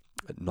year.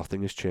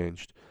 Nothing has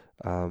changed.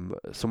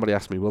 Somebody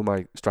asked me, will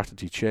my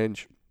strategy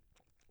change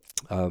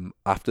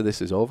after this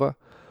is over?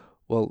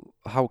 Well,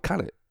 how can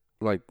it?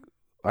 Like,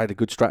 I had a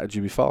good strategy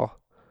before.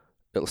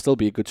 It'll still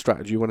be a good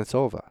strategy when it's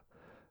over.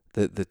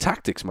 The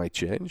tactics might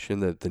change,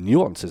 and the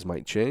nuances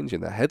might change,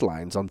 and the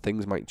headlines on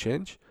things might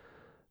change.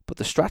 But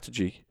the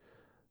strategy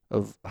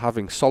of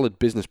having solid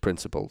business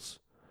principles,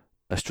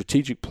 a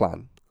strategic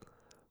plan,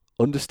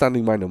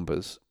 understanding my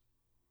numbers,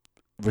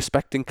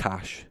 respecting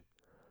cash,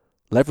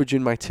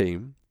 leveraging my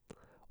team,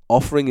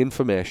 offering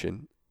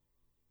information,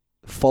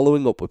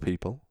 following up with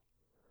people,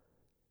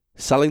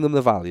 selling them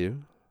the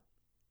value,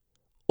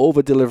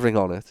 over-delivering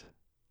on it,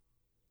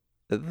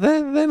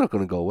 they're not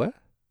going to go away.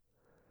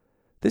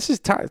 This is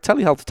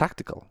telehealth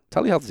tactical.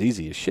 Telehealth is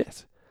easy as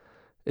shit.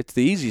 It's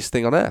the easiest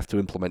thing on earth to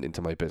implement into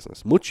my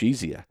business. Much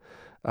easier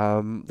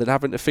than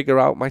having to figure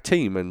out my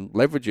team and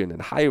leveraging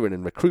and hiring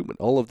and recruitment,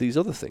 all of these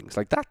other things.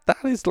 Like that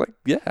is like,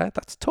 yeah,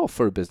 that's tough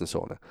for a business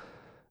owner.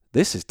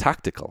 This is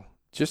tactical.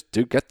 Just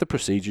get the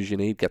procedures you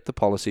need, get the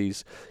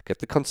policies, get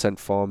the consent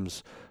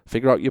forms,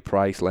 figure out your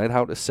price, learn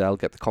how to sell,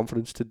 get the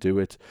confidence to do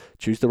it,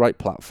 choose the right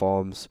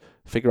platforms,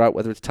 figure out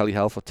whether it's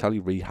telehealth or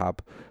telerehab,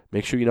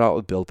 make sure you know how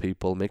to bill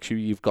people, make sure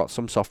you've got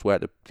some software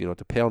to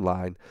pay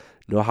online,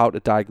 know how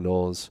to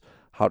diagnose,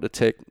 how to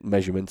take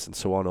measurements and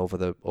so on over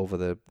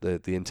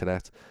the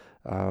internet.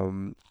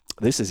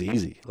 This is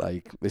easy.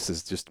 Like, this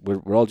is just,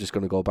 we're all just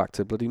going to go back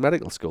to bloody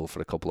medical school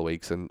for a couple of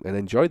weeks and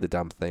enjoy the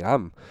damn thing.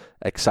 I'm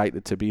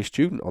excited to be a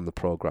student on the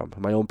program.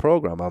 My own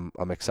program,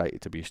 I'm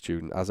excited to be a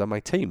student, as are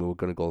my team who are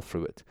going to go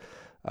through it.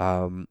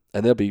 And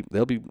they'll be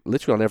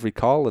literally on every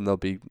call, and they'll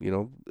be,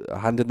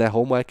 handing their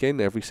homework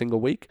in every single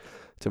week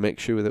to make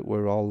sure that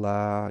we're all,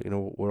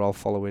 we're all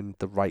following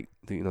the right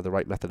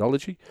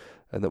methodology,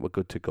 and that we're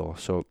good to go.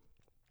 So,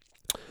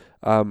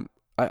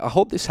 I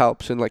hope this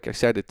helps. And like I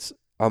said,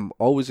 I'm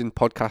always in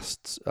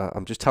podcasts.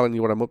 I'm just telling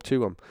you what I'm up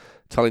to. I'm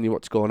telling you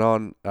what's going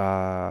on.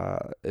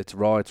 It's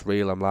raw, it's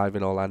real. I'm live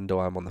in Orlando.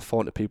 I'm on the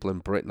phone to people in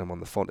Britain. I'm on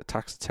the phone to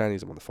tax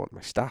attorneys. I'm on the phone to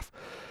my staff.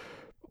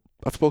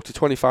 I've spoke to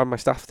 25 of my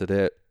staff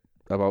today,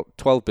 about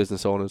 12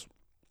 business owners,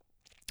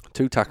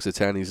 2 tax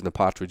attorneys, and a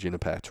partridge in a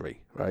pear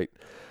tree, right?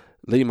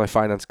 Lee, my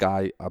finance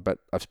guy, I bet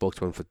I've spoke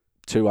to him for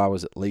 2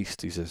 hours at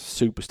least. He's a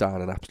superstar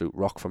and an absolute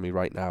rock for me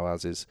right now,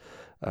 as is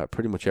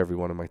pretty much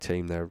everyone on my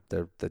team. They're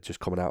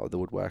just coming out of the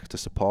woodwork to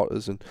support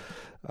us, and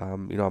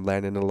I'm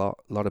learning a lot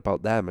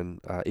about them. And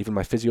even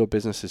my physio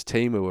business's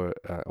team, who are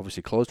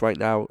obviously closed right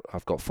now,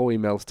 I've got 4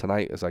 emails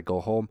tonight as I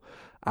go home,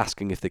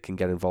 asking if they can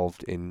get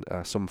involved in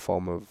some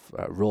form of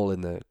role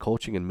in the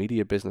coaching and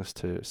media business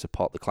to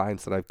support the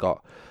clients that I've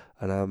got.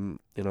 And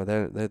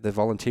they're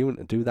volunteering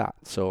to do that.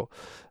 So,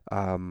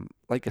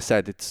 like I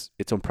said, it's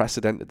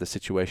unprecedented, the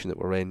situation that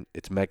we're in.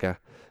 It's mega.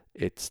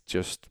 It's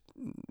just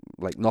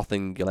like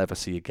nothing you'll ever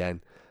see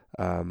again.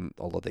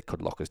 Although they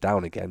could lock us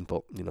down again,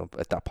 but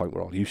at that point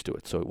we're all used to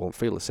it, so it won't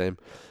feel the same.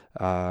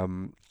 I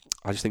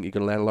just think you're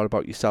going to learn a lot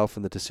about yourself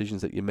and the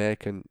decisions that you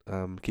make, and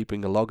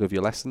keeping a log of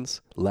your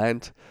lessons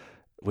learned,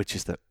 which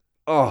is that,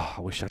 I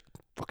wish I'd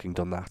fucking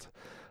done that.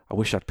 I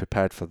wish I'd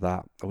prepared for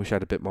that. I wish I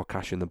had a bit more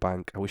cash in the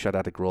bank. I wish I'd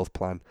had a growth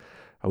plan.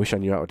 I wish I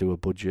knew how to do a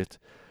budget.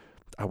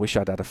 I wish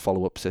I'd had a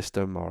follow-up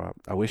system, or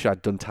I wish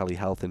I'd done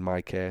telehealth in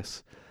my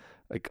case.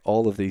 Like,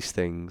 all of these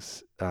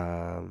things,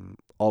 they're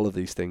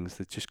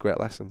just great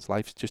lessons.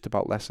 Life's just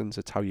about lessons.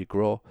 It's how you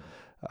grow.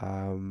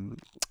 And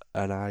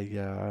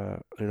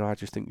I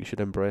just think you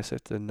should embrace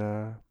it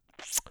and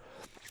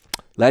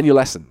learn your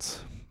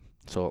lessons.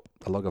 So,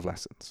 a log of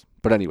lessons.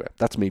 But anyway,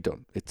 that's me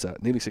done. It's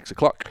nearly 6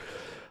 o'clock.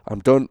 I'm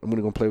done. I'm going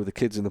to go and play with the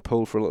kids in the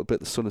pool for a little bit.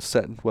 The sun is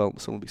setting. Well, the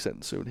sun will be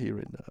setting soon here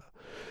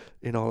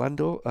in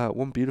Orlando.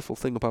 One beautiful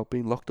thing about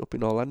being locked up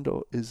in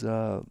Orlando is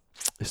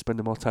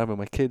spending more time with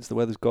my kids. The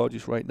weather's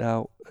gorgeous right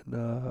now,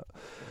 and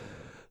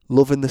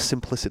loving the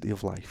simplicity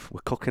of life.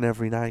 We're cooking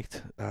every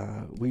night.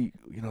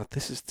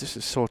 This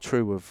is so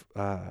true of.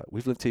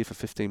 We've lived here for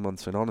 15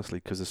 months, and honestly,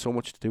 because there's so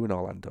much to do in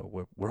Orlando,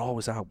 we're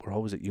always out. We're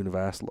always at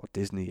Universal or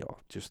Disney, or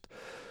just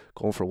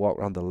going for a walk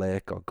around the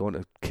lake, or going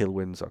to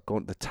Kilwins, or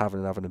going to the tavern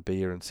and having a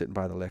beer and sitting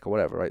by the lake, or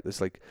whatever. Right?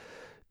 There's like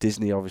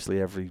Disney,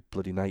 obviously, every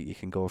bloody night you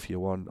can go if you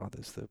want. Or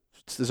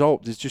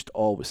there's just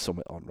always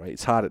something on. Right?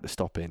 It's harder to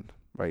stop in.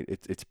 Right?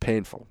 It's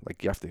painful.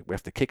 Like we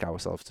have to kick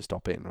ourselves to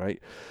stop in.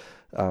 Right?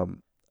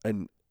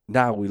 And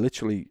now we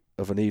literally,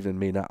 of an evening,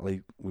 me and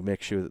Natalie, we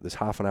make sure that there's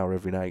half an hour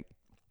every night.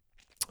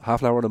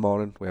 Half an hour in the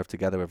morning, we have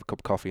together, we have a cup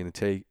of coffee and a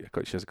tea.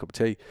 She has a cup of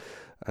tea.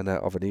 And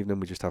of an evening,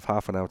 we just have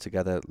half an hour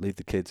together, leave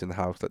the kids in the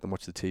house, let them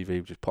watch the TV,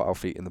 we just put our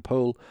feet in the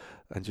pool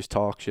and just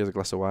talk. She has a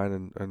glass of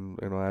wine and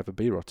I have a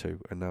beer or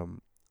two.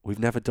 And we've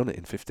never done it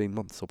in 15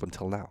 months up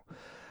until now.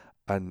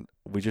 And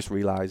we just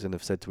realise and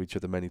have said to each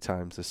other many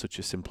times, there's such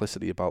a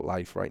simplicity about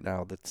life right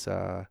now that's...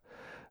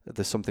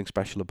 there's something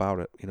special about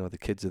it. You know, the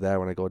kids are there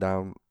when I go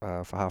down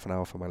for half an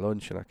hour for my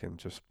lunch, and I can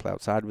just play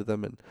outside with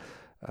them, and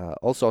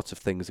all sorts of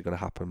things are going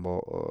to happen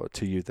more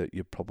to you that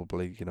you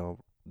probably,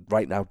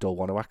 right now don't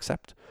want to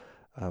accept.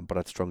 But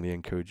I'd strongly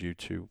encourage you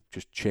to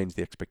just change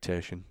the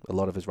expectation. A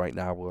lot of us right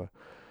now were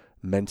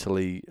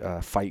mentally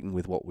fighting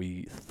with what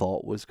we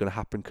thought was going to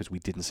happen because we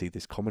didn't see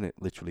this coming. It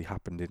literally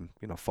happened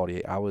in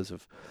 48 hours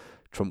of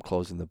Trump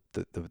closing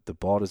the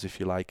borders, if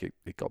you like.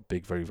 It got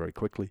big very, very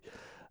quickly,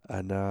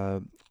 and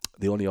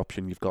the only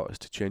option you've got is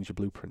to change your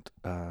blueprint.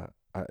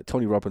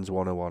 Tony Robbins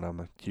 101. I'm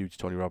a huge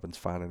Tony Robbins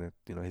fan,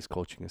 and his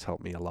coaching has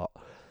helped me a lot.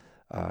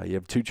 You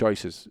have two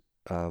choices.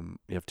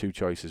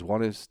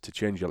 One is to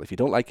change if you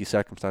don't like your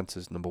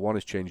circumstances, number one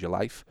is change your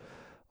life,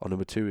 or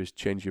number two is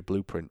change your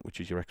blueprint, which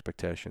is your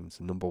expectations.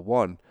 And number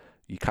one,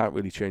 you can't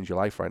really change your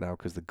life right now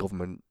because the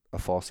government are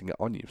forcing it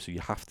on you. So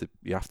you have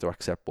to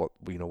accept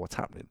what's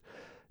happening.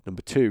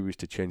 Number two is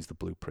to change the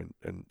blueprint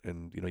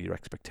and your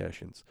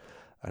expectations.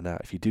 And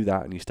if you do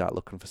that and you start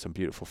looking for some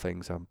beautiful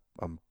things, I'm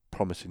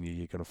promising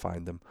you're going to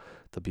find them.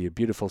 There'll be a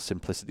beautiful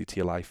simplicity to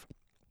your life.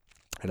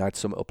 And I'd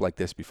sum it up like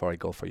this before I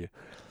go for you.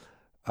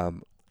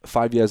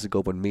 5 years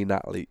ago, when me and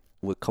Natalie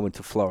were coming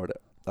to Florida,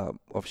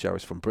 obviously I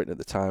was from Britain at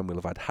the time. We'll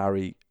have had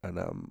Harry,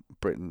 and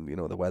Britain,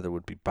 the weather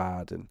would be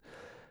bad and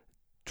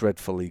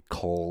dreadfully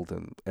cold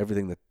and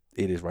everything that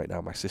it is right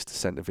now. My sister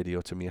sent a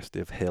video to me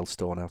yesterday of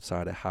hailstone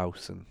outside her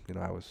house, and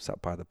I was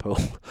sat by the pool.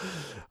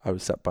 I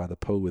was sat by the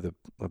pool with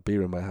a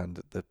beer in my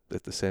hand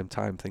at the same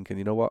time, thinking,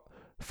 you know what?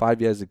 5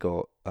 years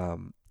ago,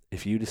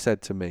 if you'd have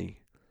said to me,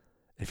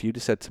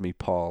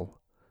 Paul,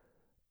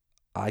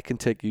 I can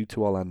take you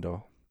to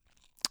Orlando,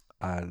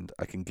 and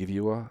I can give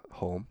you a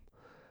home,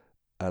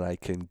 and I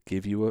can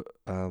give you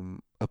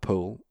a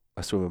pool,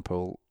 a swimming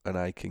pool, and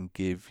I can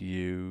give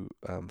you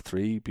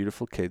 3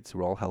 beautiful kids who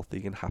are all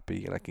healthy and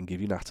happy, and I can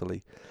give you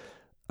Natalie,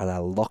 and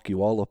I'll lock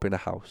you all up in a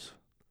house.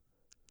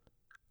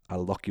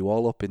 I'll lock you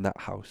all up in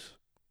that house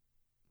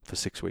for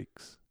 6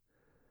 weeks,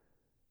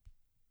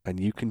 and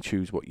you can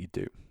choose what you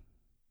do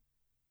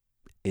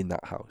in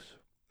that house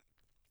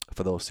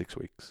for those 6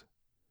 weeks.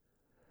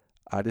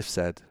 I'd have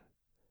said,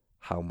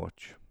 how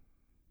much?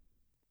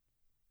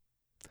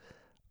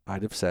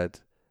 I'd have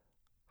said,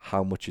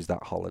 how much is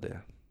that holiday?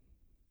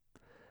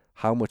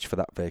 How much for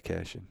that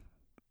vacation?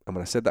 And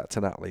when I said that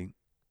to Natalie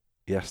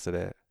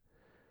yesterday,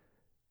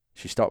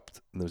 she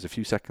stopped and there was a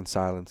few seconds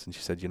silence, and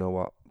she said, you know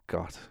what?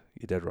 God,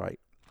 you're dead right.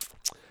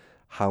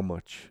 How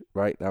much?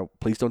 Right? Now,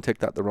 please don't take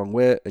that the wrong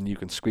way, and you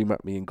can scream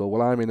at me and go,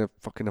 well, I'm in a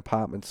fucking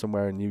apartment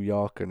somewhere in New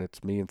York and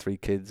it's me and 3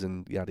 kids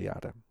and yada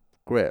yada.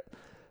 Great.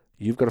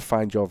 You've got to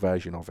find your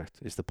version of it,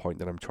 is the point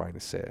that I'm trying to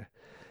say.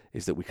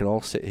 Is that we can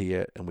all sit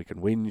here and we can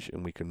whinge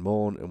and we can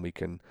moan and we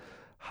can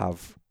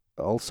have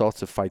all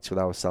sorts of fights with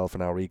ourselves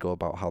and our ego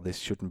about how this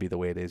shouldn't be the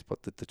way it is,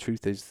 but the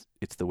truth is,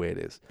 it's the way it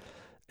is.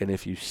 And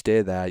if you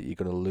stay there, you're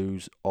going to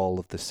lose all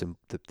of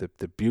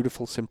the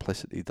beautiful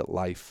simplicity that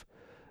life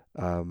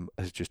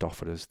has just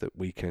offered us. That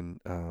we can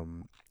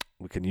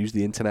use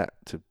the internet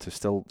to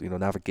still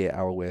navigate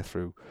our way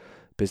through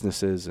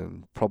businesses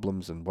and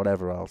problems and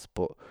whatever else,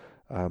 but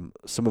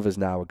some of us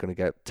now are going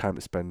to get time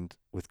to spend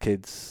with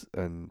kids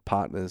and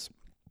partners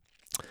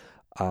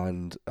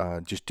and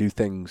just do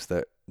things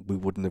that we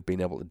wouldn't have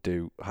been able to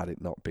do had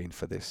it not been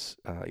for this,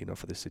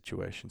 for this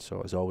situation.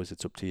 So as always,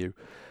 it's up to you.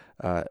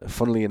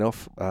 Funnily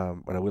enough,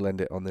 and I will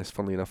end it on this,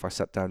 funnily enough, I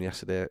sat down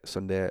yesterday,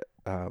 Sunday,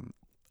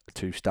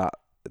 to start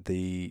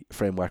the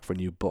framework for a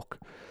new book.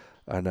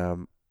 And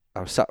I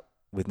was sat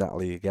with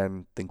Natalie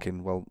again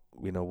thinking, well,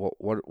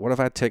 what have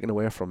I taken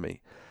away from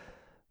me?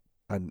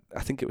 And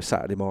I think it was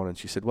Saturday morning.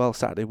 She said, well,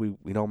 Saturday we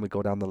normally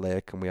go down the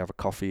lake and we have a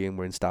coffee and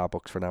we're in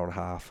Starbucks for an hour and a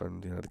half,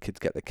 and the kids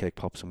get their cake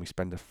pops and we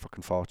spend a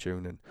fucking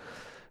fortune. And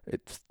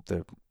it's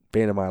the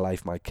bane of my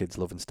life, my kids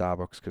loving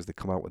Starbucks, because they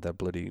come out with their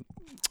bloody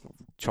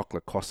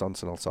chocolate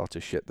croissants and all sorts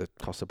of shit that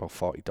costs about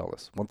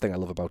 $40. One thing I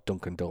love about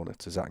Dunkin'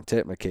 Donuts is I can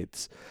take my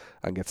kids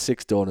and get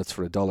 6 donuts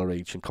for $1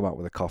 each and come out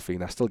with a coffee,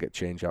 and I still get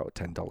change out of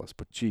 $10.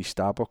 But gee,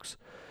 Starbucks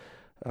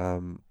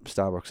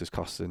is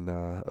costing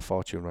a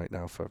fortune right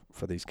now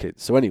for these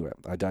kids. So anyway,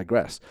 I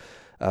digress.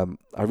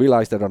 I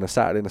realised that on a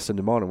Saturday and a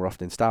Sunday morning we're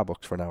often in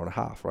Starbucks for an hour and a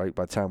half, right?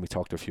 By the time we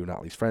talked to a few of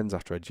Natalie's friends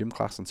after a gym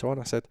class and so on,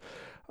 I said,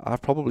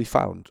 I've probably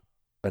found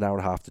an hour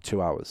and a half to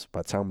 2 hours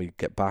by the time we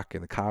get back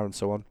in the car and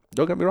so on.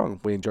 Don't get me wrong,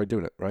 we enjoy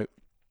doing it, right?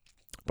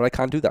 But I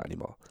can't do that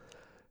anymore.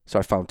 So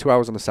I found 2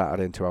 hours on a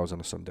Saturday and 2 hours on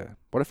a Sunday.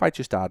 What if I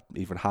just add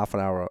even half an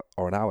hour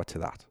or an hour to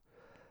that?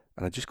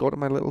 And I just go to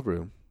my little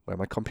room where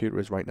my computer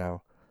is right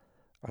now,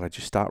 and I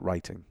just start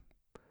writing.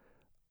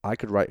 I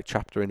could write a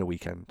chapter in a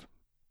weekend.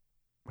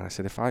 And I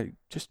said, if I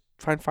just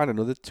try and find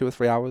another 2 or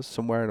 3 hours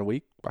somewhere in a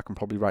week, I can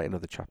probably write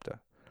another chapter.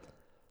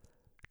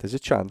 There's a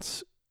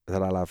chance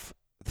that I'll have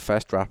the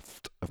first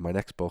draft of my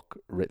next book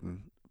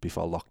written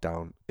before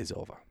lockdown is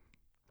over.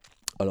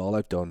 And all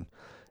I've done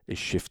is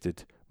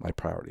shifted my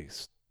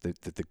priorities.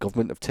 The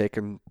government have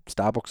taken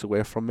Starbucks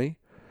away from me,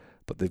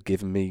 but they've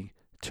given me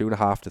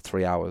 2.5 to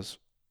 3 hours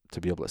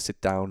to be able to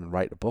sit down and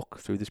write a book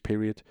through this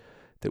period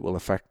that will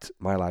affect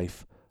my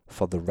life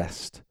for the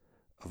rest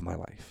of my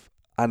life,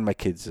 and my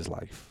kids'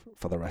 life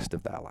for the rest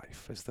of their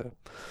life, as the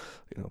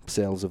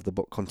sales of the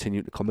book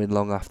continue to come in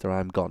long after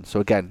I'm gone. So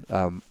again,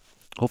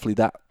 hopefully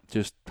that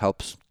just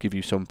helps give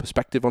you some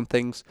perspective on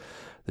things.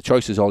 The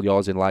choice is all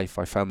yours in life,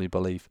 I firmly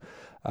believe,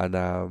 and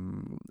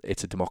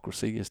it's a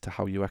democracy as to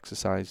how you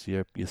exercise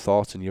your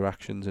thoughts and your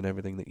actions and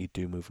everything that you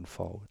do moving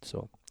forward.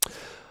 So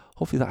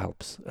hopefully that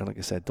helps. And like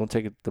I said, don't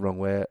take it the wrong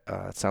way.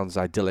 It sounds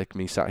idyllic,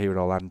 me sat here in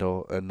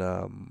Orlando, and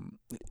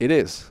it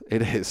is,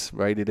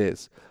 right? It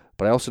is.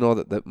 But I also know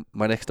that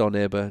my next door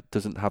neighbour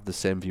doesn't have the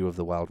same view of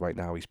the world right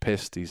now. He's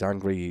pissed, he's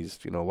angry, he's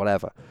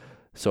whatever.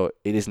 So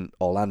it isn't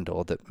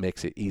Orlando that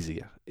makes it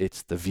easier.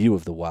 It's the view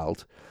of the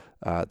world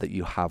that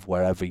you have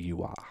wherever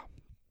you are.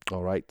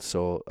 All right.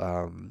 So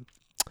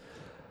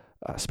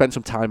spend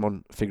some time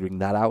on figuring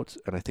that out.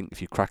 And I think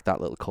if you crack that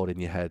little code in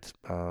your head,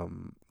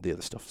 the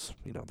other stuff's,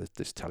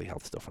 this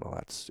telehealth stuff and all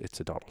that, it's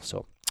a doddle.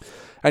 So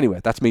anyway,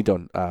 that's me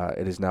done.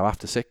 It is now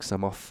after 6.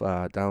 I'm off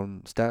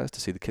downstairs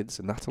to see the kids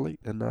and Natalie.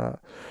 And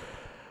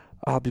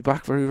I'll be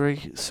back very,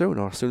 very soon,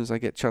 or as soon as I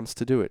get a chance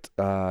to do it.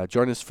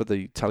 Join us for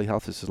the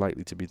telehealth. This is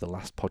likely to be the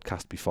last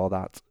podcast before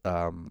that.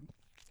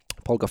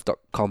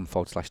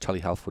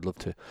 paulgoff.com/telehealth. Would love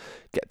to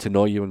get to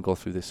know you and go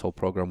through this whole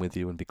program with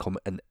you and become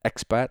an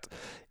expert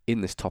in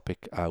this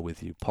topic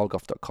with you.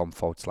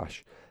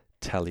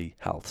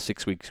 paulgoff.com/telehealth.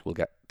 6 weeks we'll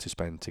get to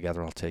spend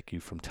together. I'll take you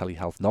from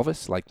telehealth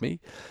novice like me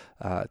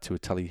to a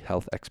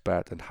telehealth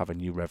expert and have a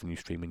new revenue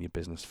stream in your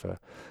business for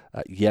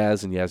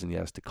years and years and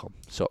years to come.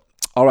 So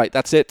all right,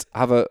 that's it.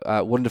 Have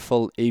a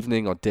wonderful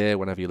evening or day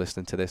whenever you're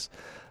listening to this.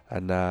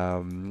 And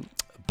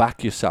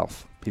back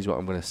yourself. Here's what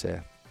I'm going to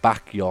say.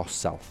 Back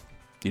yourself.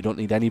 You don't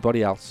need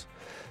anybody else.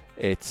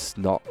 It's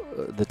not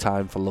the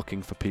time for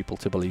looking for people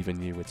to believe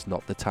in you. It's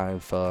not the time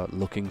for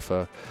looking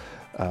for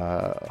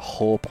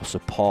hope or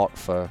support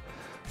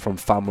from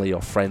family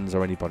or friends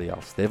or anybody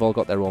else. They've all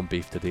got their own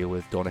beef to deal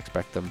with. Don't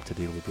expect them to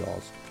deal with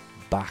yours.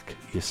 Back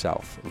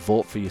yourself.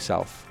 Vote for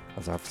yourself.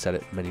 As I've said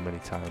it many, many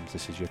times,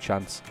 this is your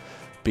chance.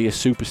 Be a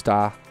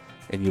superstar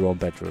in your own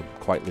bedroom,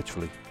 quite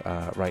literally,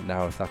 right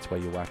now, if that's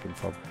where you're working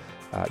from.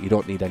 You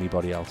don't need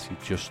anybody else. You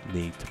just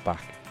need to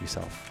back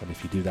yourself. And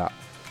if you do that,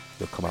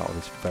 you'll come out of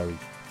this very,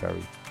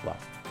 very well.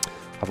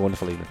 Have a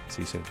wonderful evening.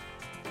 See you soon.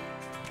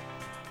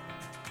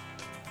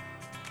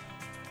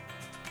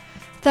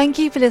 Thank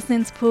you for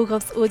listening to Paul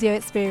Goff's audio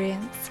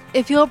experience.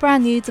 If you're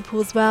brand new to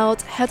Paul's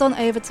world, head on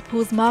over to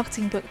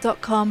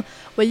paulsmarketingbook.com,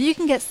 where you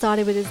can get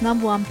started with his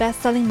 #1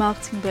 best-selling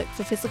marketing book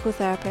for physical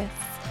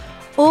therapists.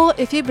 Or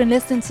if you've been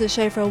listening to the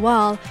show for a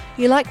while,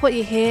 you like what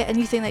you hear and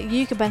you think that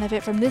you could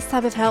benefit from this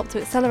type of help to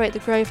accelerate the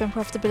growth and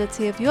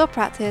profitability of your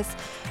practice,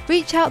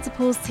 reach out to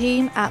Paul's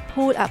team at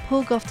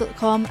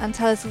paul@paulgoff.com and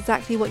tell us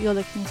exactly what you're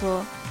looking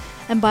for.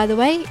 And by the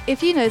way,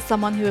 if you know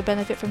someone who would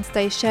benefit from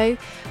today's show,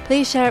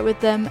 please share it with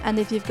them. And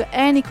if you've got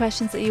any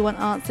questions that you want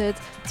answered,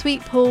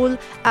 tweet Paul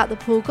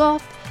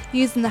 @thepaulgoff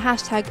using the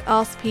hashtag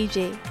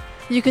AskPG.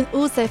 You can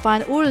also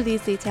find all of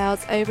these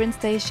details over in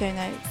today's show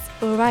notes.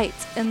 Alright,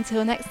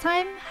 until next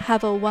time,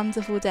 have a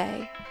wonderful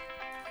day.